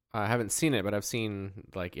yeah, I haven't seen it, but I've seen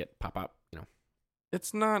like it pop up.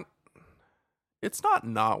 It's not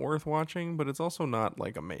worth watching, but it's also not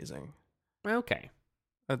like amazing. Okay,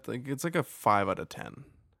 I think it's like a 5 out of 10.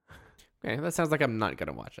 Okay, that sounds like I'm not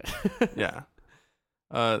gonna watch it. Yeah.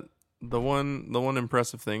 The one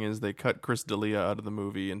impressive thing is they cut Chris D'Elia out of the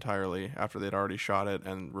movie entirely after they'd already shot it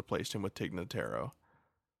and replaced him with Tig Notaro.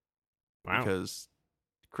 Wow. Because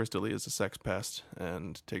Chris D'Elia is a sex pest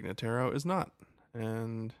and Tig Notaro is not.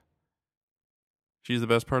 And she's the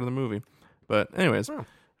best part of the movie. But anyways,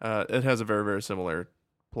 it has a very, very similar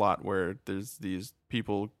plot where there's these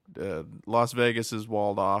people, Las Vegas is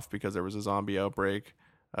walled off because there was a zombie outbreak.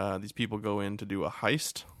 These people go in to do a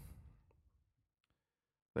heist.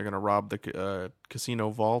 They're going to rob the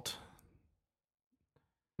casino vault.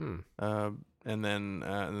 And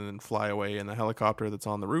then fly away in the helicopter that's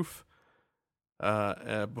on the roof.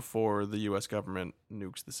 Before the U.S. government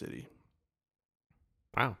nukes the city.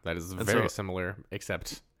 Wow, that is very similar,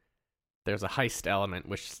 except there's a heist element,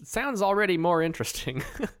 which sounds already more interesting.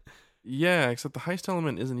 Yeah, except the heist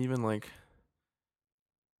element isn't even like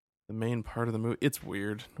the main part of the movie. It's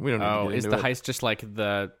weird. We don't. Oh, is the heist just like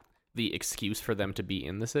the excuse for them to be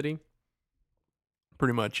in the city?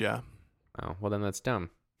 Pretty much, yeah. Oh, well then that's dumb.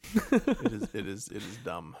 It is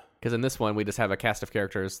dumb. Because in this one, we just have a cast of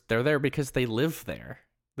characters. They're there because they live there.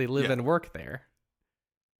 They live and work there.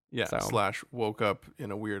 Yeah, / woke up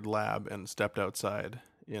in a weird lab and stepped outside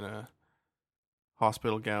in a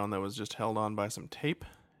hospital gown that was just held on by some tape.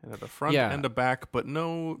 It had a front and a back, but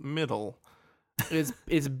no middle.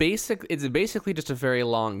 It's basically just a very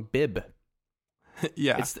long bib.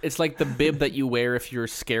 Yeah. It's like the bib that you wear if you're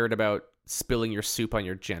scared about spilling your soup on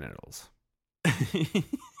your genitals.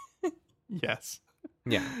 Yes.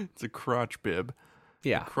 Yeah. It's a crotch bib.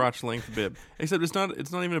 Yeah. Crotch length bib. Except it's not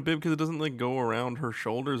even a bib because it doesn't like go around her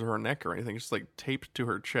shoulders or her neck or anything. It's just like taped to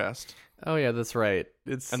her chest. Oh yeah, that's right.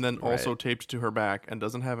 And then also taped to her back and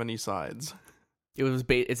doesn't have any sides.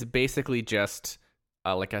 It's basically just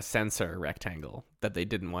like a sensor rectangle that they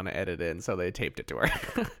didn't want to edit in, so they taped it to her.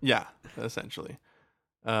 Yeah, essentially.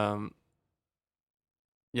 Yeah.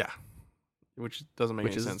 Which doesn't make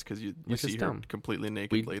any sense because you see her completely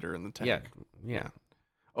naked later in the tank. Yeah.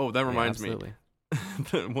 Oh, that reminds me.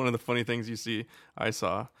 One of the funny things I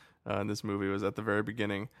saw in this movie was at the very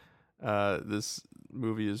beginning. This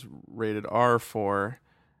movie is rated R for,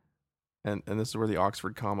 and this is where the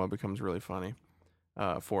Oxford comma becomes really funny,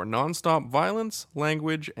 for nonstop violence,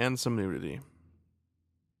 language, and some nudity.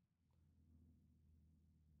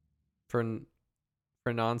 For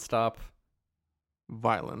nonstop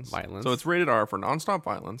violence. Violence. So it's rated R for nonstop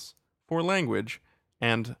violence, for language,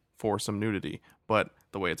 and for some nudity. But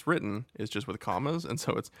the way it's written is just with commas, and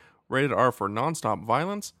so it's rated R for nonstop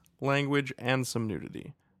violence, language, and some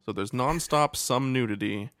nudity. So there's nonstop some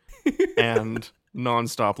nudity and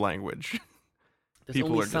nonstop language. There's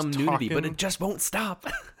people only are some just nudity, talking. But it just won't stop.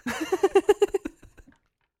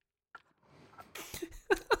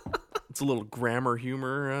 It's a little grammar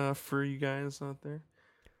humor for you guys out there.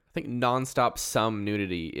 I think nonstop some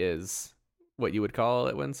nudity is what you would call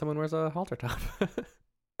it when someone wears a halter top.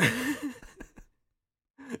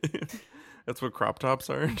 That's what crop tops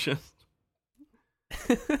are. Just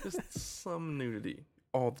some nudity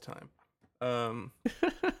all the time.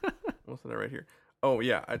 What's that right here? Oh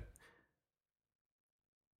yeah.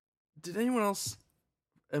 Did anyone else,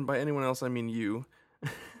 and by anyone else I mean you,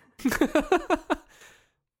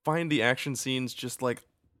 find the action scenes just like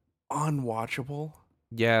unwatchable?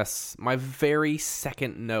 Yes, my very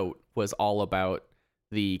second note was all about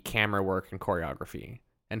the camera work and choreography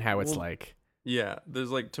and how it's like Yeah,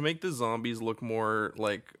 there's like to make the zombies look more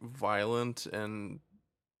like violent and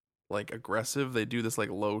like aggressive, they do this like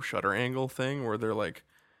low shutter angle thing where they're like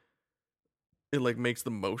it like makes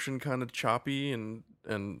the motion kind of choppy and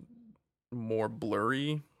more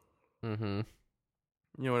blurry. Mm-hmm.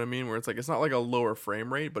 You know what I mean? Where it's like it's not like a lower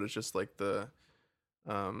frame rate, but it's just like the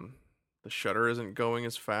shutter isn't going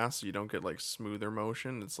as fast, so you don't get like smoother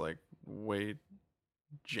motion. It's like way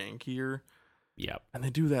jankier. Yep. And they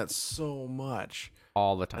do that so much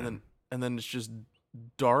All the time. And then it's just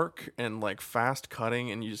dark and like fast cutting,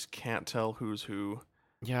 and you just can't tell who's who.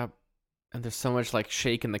 Yep. And there's so much like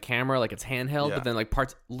shake in the camera, like it's handheld, Yeah. but then like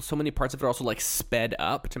so many parts of it are also like sped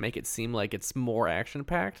up to make it seem like it's more action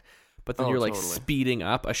packed. But then you're like totally. speeding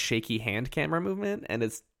up a shaky hand camera movement, and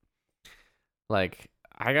it's like,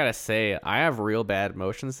 I gotta say, I have real bad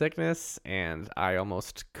motion sickness, and I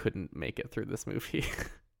almost couldn't make it through this movie.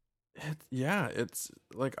 It's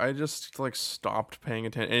like I just like stopped paying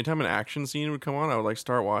attention. Anytime an action scene would come on, I would like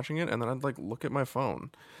start watching it, and then I'd like look at my phone.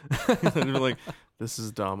 And be like, "This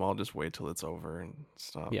is dumb. I'll just wait till it's over and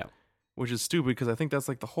stop." Yeah, which is stupid because I think that's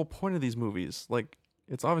like the whole point of these movies. Like,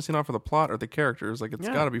 it's obviously not for the plot or the characters. Like, it's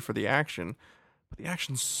got to be for the action, but the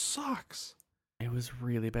action sucks. It was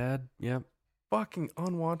really bad. Yep. Fucking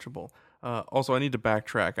unwatchable. Also, I need to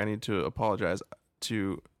backtrack. I need to apologize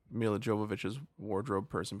to Mila Jovovich's wardrobe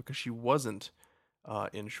person because she wasn't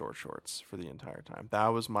in short shorts for the entire time. That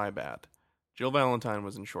was my bad. Jill Valentine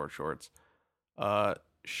was in short shorts.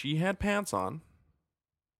 She had pants on.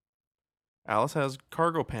 Alice has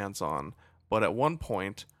cargo pants on, but at one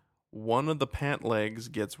point, one of the pant legs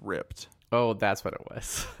gets ripped. Oh, that's what it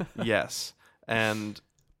was. Yes. And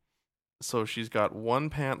so she's got one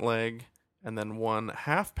pant leg and then one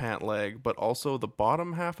half pant leg, but also the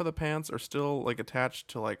bottom half of the pants are still like attached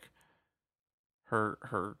to like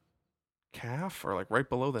her calf or like right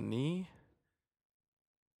below the knee.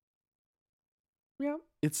 Yeah.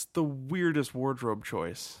 It's the weirdest wardrobe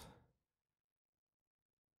choice.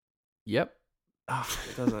 Yep.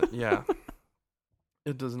 It doesn't, yeah.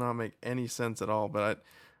 It does not make any sense at all, but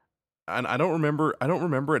I don't remember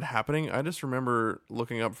it happening. I just remember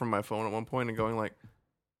looking up from my phone at one point and going like,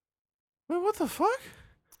 "Wait, what the fuck?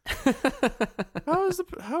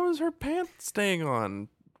 How is her pants staying on?"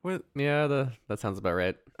 Yeah, that sounds about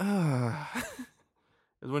right. It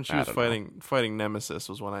was when she was fighting Nemesis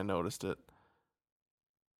was when I noticed it.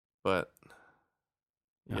 But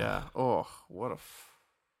yeah, what a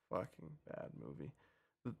fucking bad movie.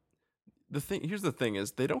 Here's the thing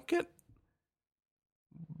is they don't get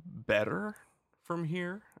better from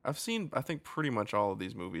here. I've seen, I think, pretty much all of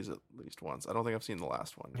these movies at least once. I don't think I've seen the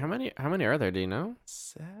last one. How many are there, do you know?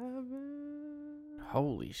 7?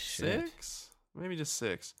 Holy shit. 6? Maybe just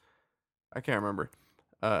 6. I can't remember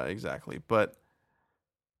exactly, but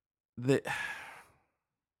the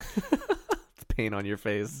pain on your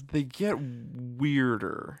face. They get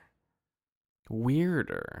weirder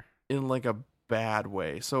in like a bad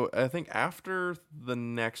way. So I think after the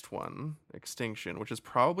next one, Extinction, which is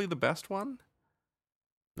probably the best one.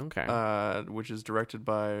 Okay. Which is directed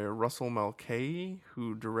by Russell Mulcahy,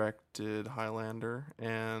 who directed Highlander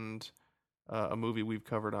and a movie we've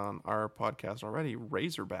covered on our podcast already,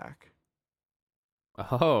 Razorback.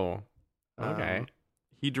 Oh, okay.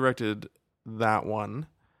 He directed that one,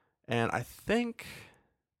 and I think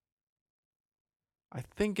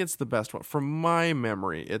it's the best one. From my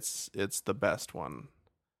memory, it's the best one.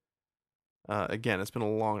 Again, it's been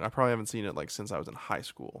I probably haven't seen it like since I was in high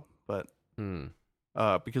school, but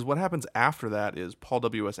because what happens after that is Paul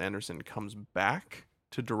W.S. Anderson comes back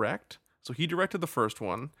to direct. So he directed the first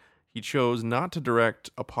one. He chose not to direct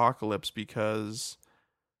Apocalypse because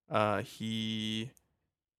he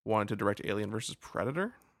wanted to direct Alien vs.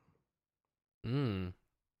 Predator.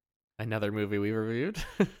 Another movie we reviewed.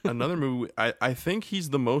 Another movie. I think he's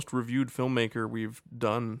the most reviewed filmmaker we've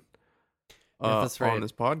done that's right. on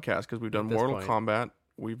this podcast, because we've done Mortal Kombat,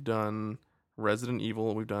 we've done Resident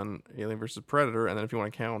Evil, we've done Alien vs. Predator, and then if you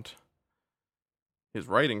want to count his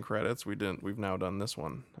writing credits, we've now done this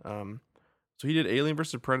one. So he did Alien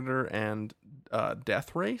vs. Predator and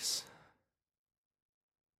Death Race,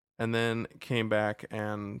 and then came back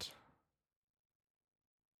and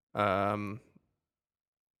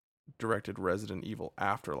directed Resident Evil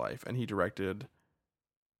Afterlife, and he directed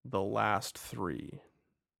the last 3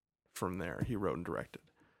 from there. He wrote and directed.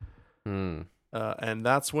 And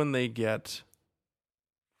that's when they get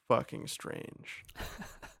fucking strange.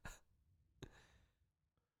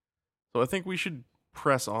 So I think we should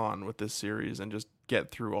press on with this series and just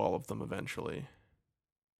get through all of them eventually.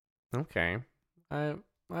 Okay. I'm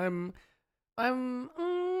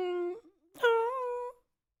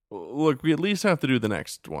Let look, we at least have to do the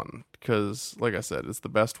next one because, like I said, it's the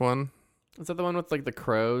best one. Is that the one with like the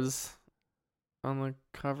crows on the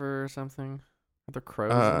cover or something? Are there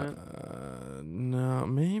crows in it? No,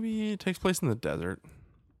 maybe it takes place in the desert.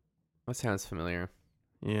 That sounds familiar.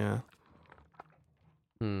 Yeah.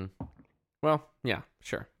 Well, yeah,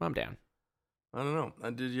 sure. I'm down. I don't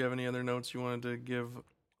know. Did you have any other notes you wanted to give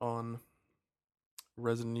on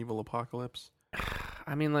Resident Evil Apocalypse?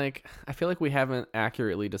 I mean, like, I feel like we haven't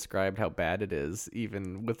accurately described how bad it is,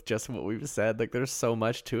 even with just what we've said. Like, there's so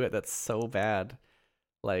much to it that's so bad.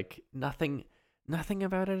 Like, nothing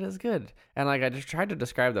about it is good. And, like, I just tried to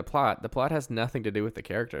describe the plot. The plot has nothing to do with the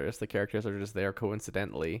characters. The characters are just there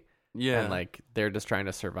coincidentally. Yeah. And, like, they're just trying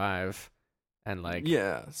to survive. And, like...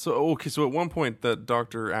 Yeah. So at one point, that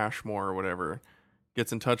Dr. Ashmore or whatever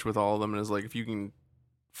gets in touch with all of them and is like, if you can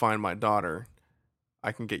find my daughter...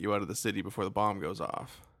 I can get you out of the city before the bomb goes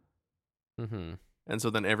off. Mm-hmm. And so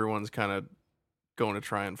then everyone's kind of going to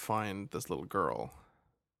try and find this little girl.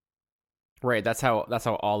 Right. That's how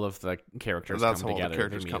all of the characters come together. All the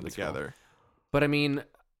characters come together. But I mean,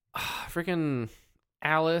 freaking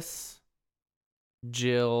Alice,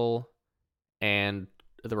 Jill, and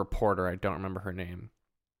the reporter, I don't remember her name.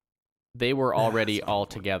 They were already all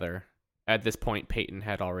together. At this point, Peyton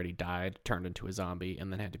had already died, turned into a zombie,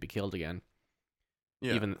 and then had to be killed again.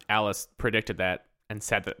 Yeah. Even Alice predicted that and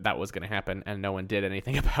said that that was going to happen, and no one did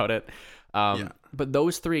anything about it. But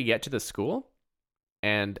those three get to the school,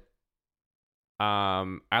 and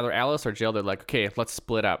either Alice or Jill, they're like, okay, let's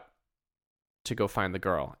split up to go find the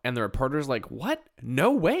girl. And the reporter's like, what? No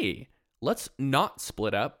way. Let's not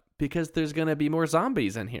split up because there's going to be more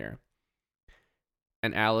zombies in here.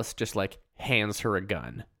 And Alice just, like, hands her a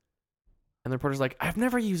gun. And the reporter's like, I've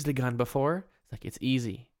never used a gun before. It's like, it's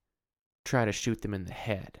easy. Try to shoot them in the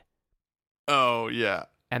head. Oh, yeah.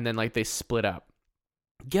 And then, like, they split up.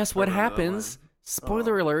 Guess what happens?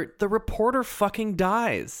 Spoiler alert, the reporter fucking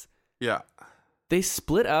dies. Yeah. They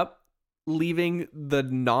split up, leaving the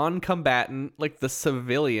non-combatant, like the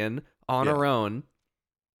civilian, on her own.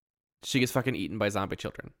 She gets fucking eaten by zombie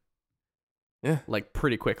children. Yeah. Like,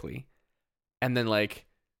 pretty quickly. And then, like,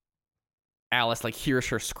 Alice, like, hears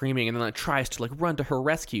her screaming and then, like, tries to, like, run to her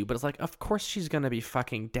rescue. But it's like, of course she's gonna be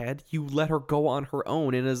fucking dead. You let her go on her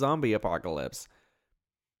own in a zombie apocalypse.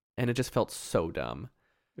 And it just felt so dumb.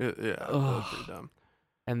 It was pretty dumb.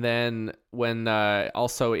 And then when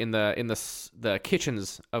also in the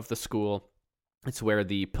kitchens of the school, it's where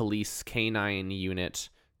the police canine unit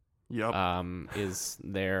is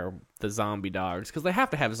there, the zombie dogs, because they have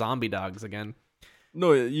to have zombie dogs again.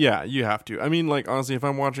 No, yeah, you have to. I mean, like, honestly, if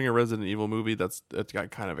I'm watching a Resident Evil movie, that's I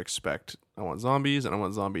kind of expect. I want zombies and I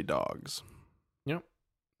want zombie dogs. Yep,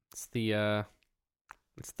 it's the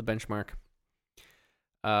benchmark.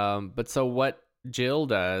 But so what Jill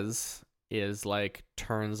does is, like,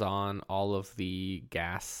 turns on all of the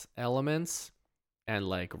gas elements and,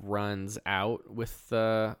 like, runs out with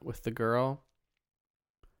the girl.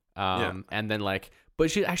 And then, like, but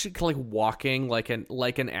she's actually like walking like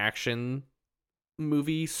an action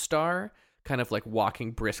movie star, kind of like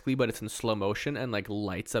walking briskly, but it's in slow motion, and like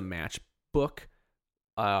lights a matchbook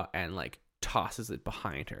and like tosses it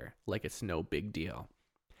behind her like it's no big deal.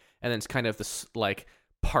 And then it's kind of this like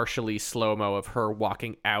partially slow-mo of her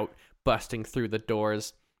walking out, busting through the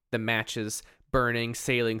doors, the matches burning,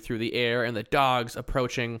 sailing through the air, and the dogs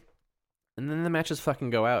approaching. And then the matches fucking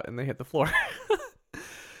go out and they hit the floor.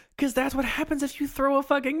 Because that's what happens if you throw a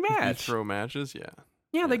fucking match. If you throw matches,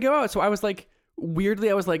 yeah, they go out. So I was like,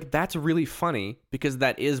 weirdly, that's really funny because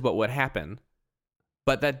that is what would happen.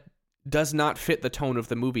 But that does not fit the tone of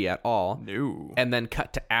the movie at all. No. And then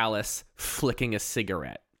cut to Alice flicking a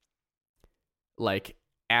cigarette, like,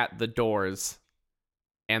 at the doors.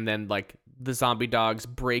 And then, like, the zombie dogs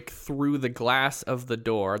break through the glass of the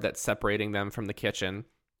door that's separating them from the kitchen,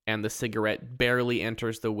 and the cigarette barely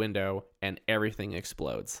enters the window, and everything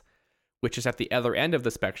explodes. Which is at the other end of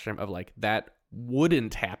the spectrum of, like, that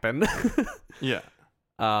wouldn't happen. Yeah.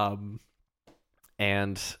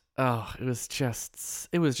 And it was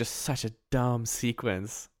just such a dumb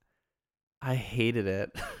sequence. I hated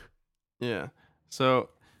it. Yeah. So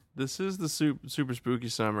this is the super spooky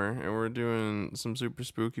summer, and we're doing some super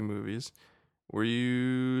spooky movies. Were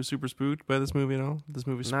you super spooked by this movie at all? This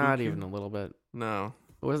movie spooked Not you? even a little bit. No.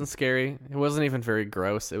 It wasn't scary. It wasn't even very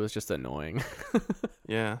gross. It was just annoying.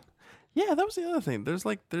 Yeah. Yeah, that was the other thing. There's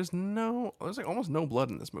like almost no blood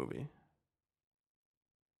in this movie.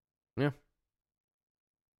 Yeah.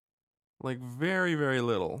 Like very, very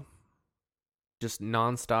little. Just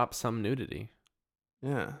nonstop some nudity.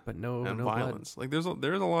 Yeah. But no violence. blood. Like there's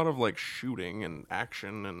a lot of like shooting and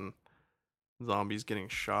action and zombies getting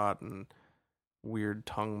shot and weird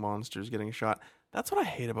tongue monsters getting shot. That's what I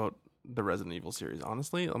hate about the Resident Evil series,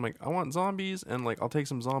 honestly. I'm like, I want zombies, and like I'll take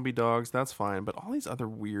some zombie dogs, that's fine, but all these other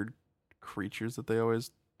weird creatures that they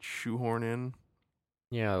always shoehorn in.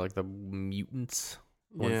 Yeah, like the mutants,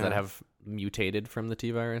 ones that have mutated from the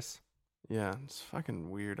T-virus. Yeah, it's fucking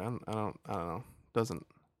weird. I don't know. Doesn't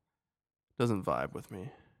vibe with me.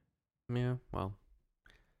 Yeah, well,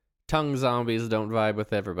 tongue zombies don't vibe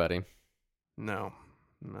with everybody. No.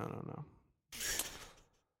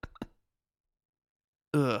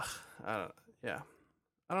 Ugh. I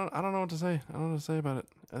don't know what to say. I don't know what to say about it.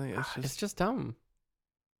 I think It's just dumb.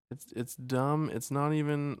 It's dumb. It's not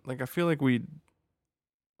even like, I feel like we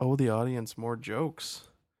owe the audience more jokes.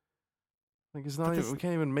 Like, it's not even, we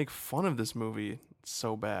can't even make fun of this movie. It's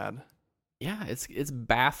so bad. Yeah, it's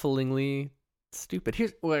bafflingly stupid.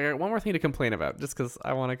 Here's one more thing to complain about, just because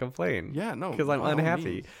I want to complain. Yeah, no, because I'm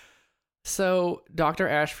unhappy. So Dr.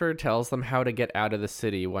 Ashford tells them how to get out of the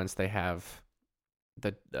city once they have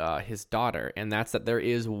his daughter, and that's that there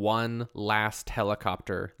is one last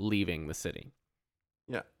helicopter leaving the city.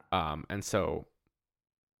 Yeah. And so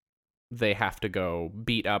they have to go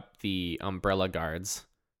beat up the Umbrella guards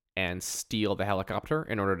and steal the helicopter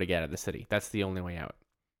in order to get out of the city. That's the only way out.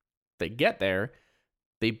 They get there,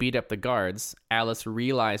 they beat up the guards. Alice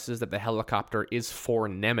realizes that the helicopter is for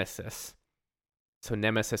Nemesis. So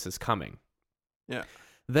Nemesis is coming. Yeah.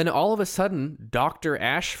 Then all of a sudden, Dr.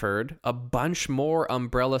 Ashford, a bunch more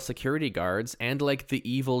Umbrella security guards, and like the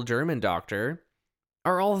evil German doctor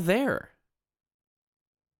are all there.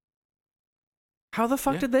 How the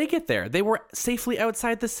fuck did they get there? They were safely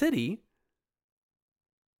outside the city.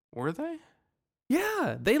 Were they?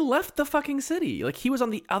 Yeah, they left the fucking city. Like, he was on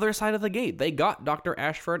the other side of the gate. They got Dr.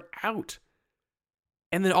 Ashford out.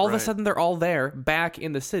 And then all of a sudden, they're all there, back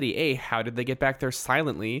in the city. A, how did they get back there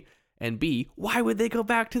silently? And B, why would they go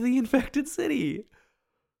back to the infected city?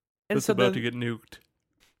 And it's about to get nuked.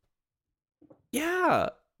 Yeah.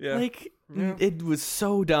 It was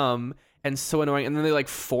so dumb and so annoying. And then they, like,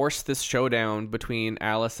 forced this showdown between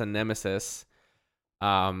Alice and Nemesis,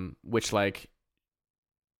 which, like,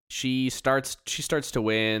 she starts to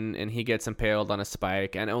win, and he gets impaled on a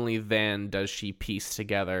spike, and only then does she piece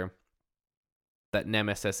together that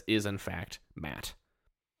Nemesis is, in fact, Matt.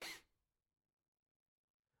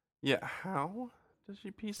 Yeah, how does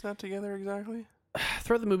she piece that together exactly?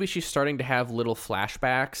 Throughout the movie, she's starting to have little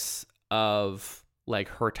flashbacks of, like,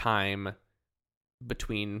 her time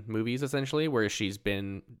between movies, essentially, where she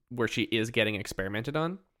is getting experimented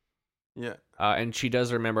on. Yeah. And she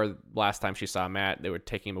does remember last time she saw Matt, they were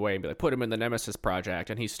taking him away and be like, put him in the Nemesis project,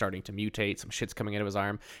 and he's starting to mutate, some shit's coming out of his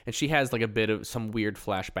arm. And she has, like, a bit of some weird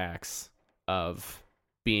flashbacks of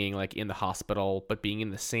being, like, in the hospital, but being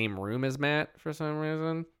in the same room as Matt for some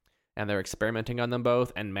reason. And they're experimenting on them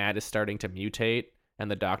both, and Matt is starting to mutate,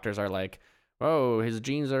 and the doctors are like, oh, his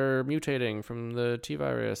genes are mutating from the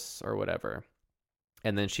T-virus or whatever.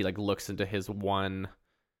 And then she, like, looks into his one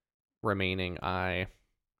remaining eye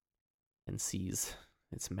and sees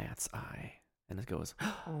it's Matt's eye, and it goes,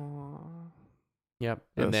 Aww. Yep.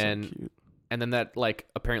 That's and then so cute. And then that, like,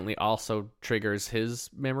 apparently also triggers his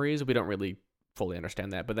memories. We don't really fully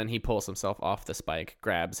understand that, but then he pulls himself off the spike,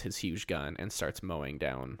 grabs his huge gun, and starts mowing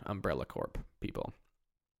down Umbrella Corp people.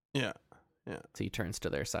 Yeah. So he turns to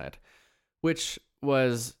their side, which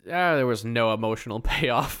was there was no emotional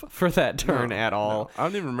payoff for that turn at all. No. I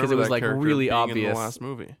don't even remember it was that like character really being obvious in the last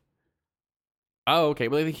movie. Oh, okay.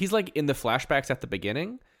 Well, he's like in the flashbacks at the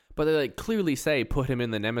beginning, but they like clearly say put him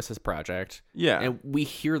in the Nemesis project. Yeah, and we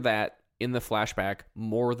hear that in the flashback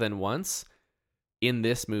more than once in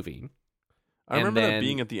this movie. I remember that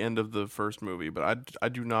being at the end of the first movie, but I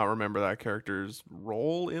do not remember that character's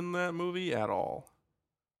role in that movie at all.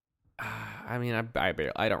 I mean, I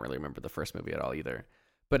don't really remember the first movie at all either.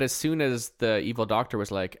 But as soon as the evil doctor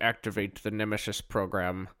was like, activate the Nemesis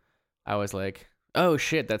program, I was like, oh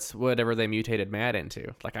shit, that's whatever they mutated Matt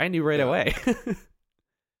into. Like, I knew right away.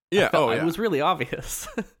 Yeah, It was really obvious.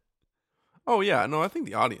 Oh yeah, no, I think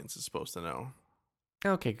the audience is supposed to know.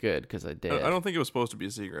 Okay, good, because I did. I don't think it was supposed to be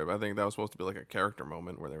a secret. I think that was supposed to be like a character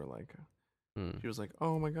moment where they were like, she was like,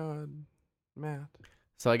 oh my god, Matt.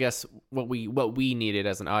 So I guess what we needed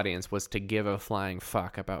as an audience was to give a flying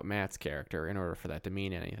fuck about Matt's character in order for that to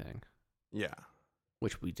mean anything. Yeah.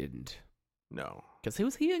 Which we didn't. No. Because who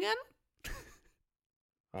was he again?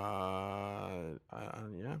 Yeah.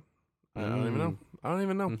 I don't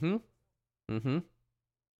even know. Mm-hmm.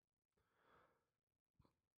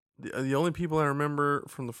 The only people I remember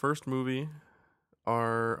from the first movie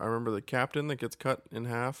are, I remember the captain that gets cut in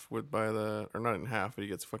half or not in half, but he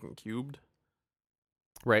gets fucking cubed.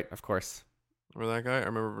 Right, of course. Remember that guy? I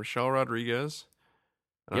remember Michelle Rodriguez.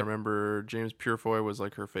 And Yep. I remember James Purefoy was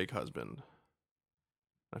like her fake husband.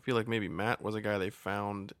 I feel like maybe Matt was a guy they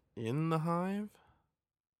found in the hive.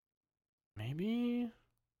 Maybe.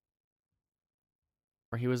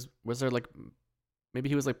 Or was there like, maybe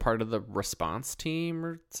he was like part of the response team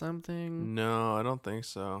or something? No, I don't think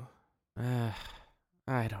so. I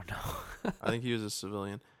don't know. I think he was a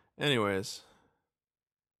civilian. Anyways,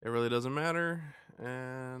 it really doesn't matter,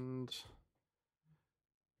 and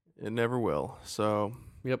it never will. So,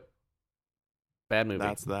 Yep. Bad movie.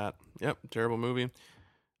 that's that. Yep, terrible movie.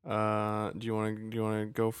 Do you want to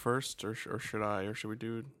go first, or should I, or should we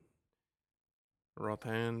do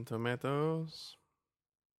Rotten Tomatoes?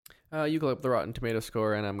 You go up the Rotten Tomato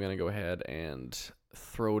score, and I'm gonna go ahead and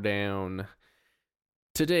throw down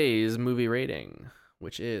today's movie rating,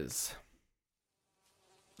 which is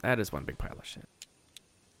that is one big pile of shit.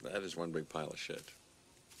 That is one big pile of shit.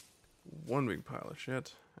 One big pile of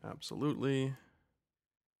shit, absolutely.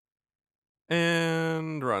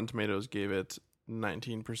 And Rotten Tomatoes gave it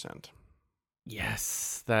 19%.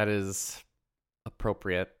 Yes, that is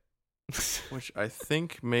appropriate. Which I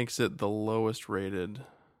think makes it the lowest rated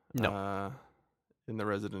No. In the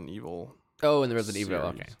Resident Evil. Oh, and the Resident Evil.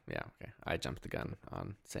 series. Okay. Yeah, okay. I jumped the gun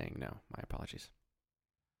on saying no. My apologies.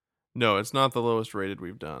 No, it's not the lowest rated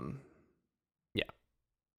we've done.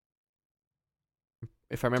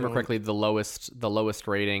 If I remember Don't- correctly, the lowest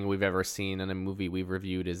rating we've ever seen in a movie we've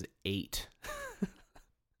reviewed is 8.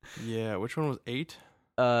 Yeah, which one was 8?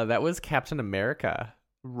 That was Captain America.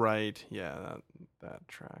 Right, yeah, that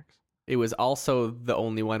tracks. It was also the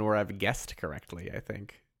only one where I've guessed correctly, I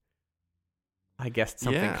think. I guessed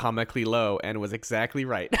something Yeah. comically low and was exactly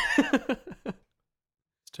right. Let's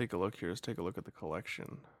take a look here. Let's take a look at the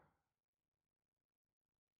collection.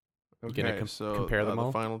 You gonna Okay, so compare them the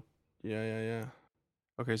all? final. Yeah.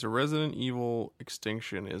 Okay, so Resident Evil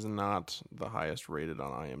Extinction is not the highest rated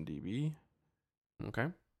on IMDb.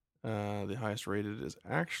 Okay. The highest rated is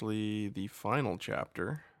actually the final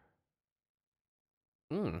chapter,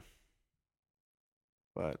 Mm.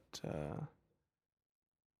 but I'm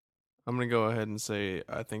gonna go ahead and say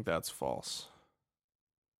I think that's false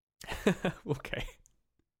Okay.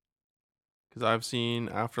 because I've seen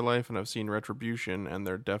Afterlife and I've seen Retribution, and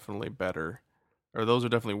they're definitely better, or those are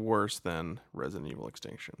definitely worse than Resident Evil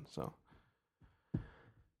Extinction. So,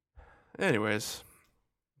 anyways,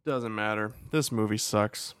 doesn't matter. This movie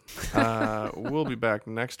sucks. We'll be back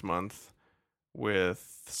next month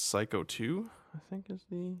with Psycho 2, I think is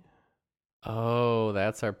the. Oh,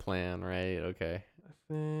 that's our plan, right? Okay. I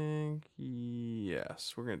think,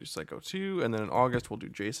 yes. We're going to do Psycho 2, and then in August we'll do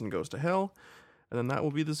Jason Goes to Hell, and then that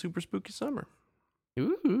will be the super spooky summer.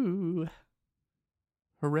 Ooh.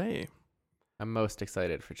 Hooray. I'm most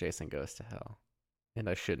excited for Jason Goes to Hell. And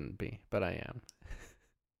I shouldn't be, but I am.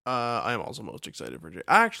 I am also most excited for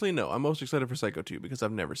Actually, no. I'm most excited for Psycho 2 because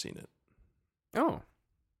I've never seen it. Oh.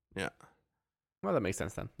 Yeah. Well, that makes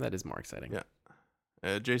sense then. That is more exciting.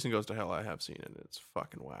 Yeah. Jason Goes to Hell, I have seen it. It's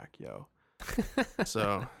fucking whack, yo.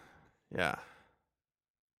 So, yeah.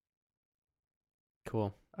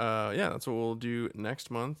 Cool. Yeah, that's what we'll do next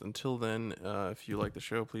month. Until then, if you like the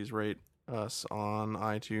show, please rate us on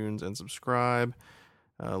iTunes and subscribe.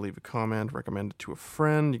 Leave a comment, recommend it to a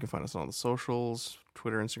friend. You can find us on all the socials,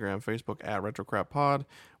 Twitter, Instagram, Facebook, at RetroCrapPod.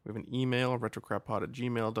 We have an email,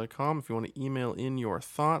 retrocrappod@gmail.com, if you want to email in your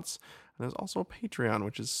thoughts. And there's also a Patreon,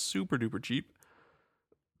 which is super duper cheap.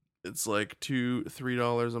 It's like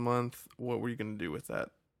 $2-3 a month. What were you going to do with that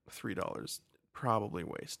 $3? Probably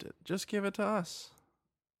waste it. Just give it to us.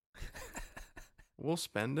 We'll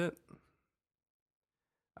spend it.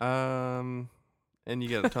 And you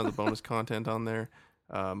get tons of bonus content on there.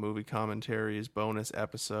 Movie commentaries, bonus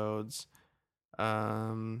episodes.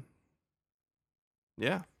 Yeah.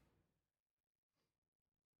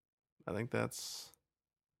 I think that's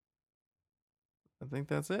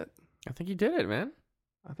it. I think you did it, man.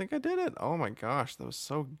 I think I did it. Oh my gosh, that was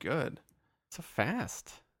so good. So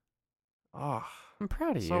fast. Oh, I'm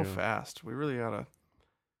proud of you. so fast. We really gotta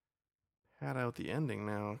pad out the ending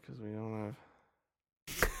now because we don't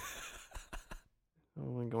have.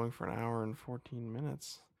 We've been going for an hour and 14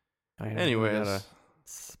 minutes. Anyways, gotta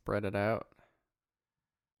spread it out.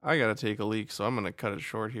 I gotta take a leak, so I'm gonna cut it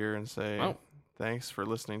short here and say Oh. thanks for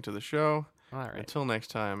listening to the show. All right. Until next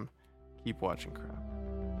time, keep watching crap.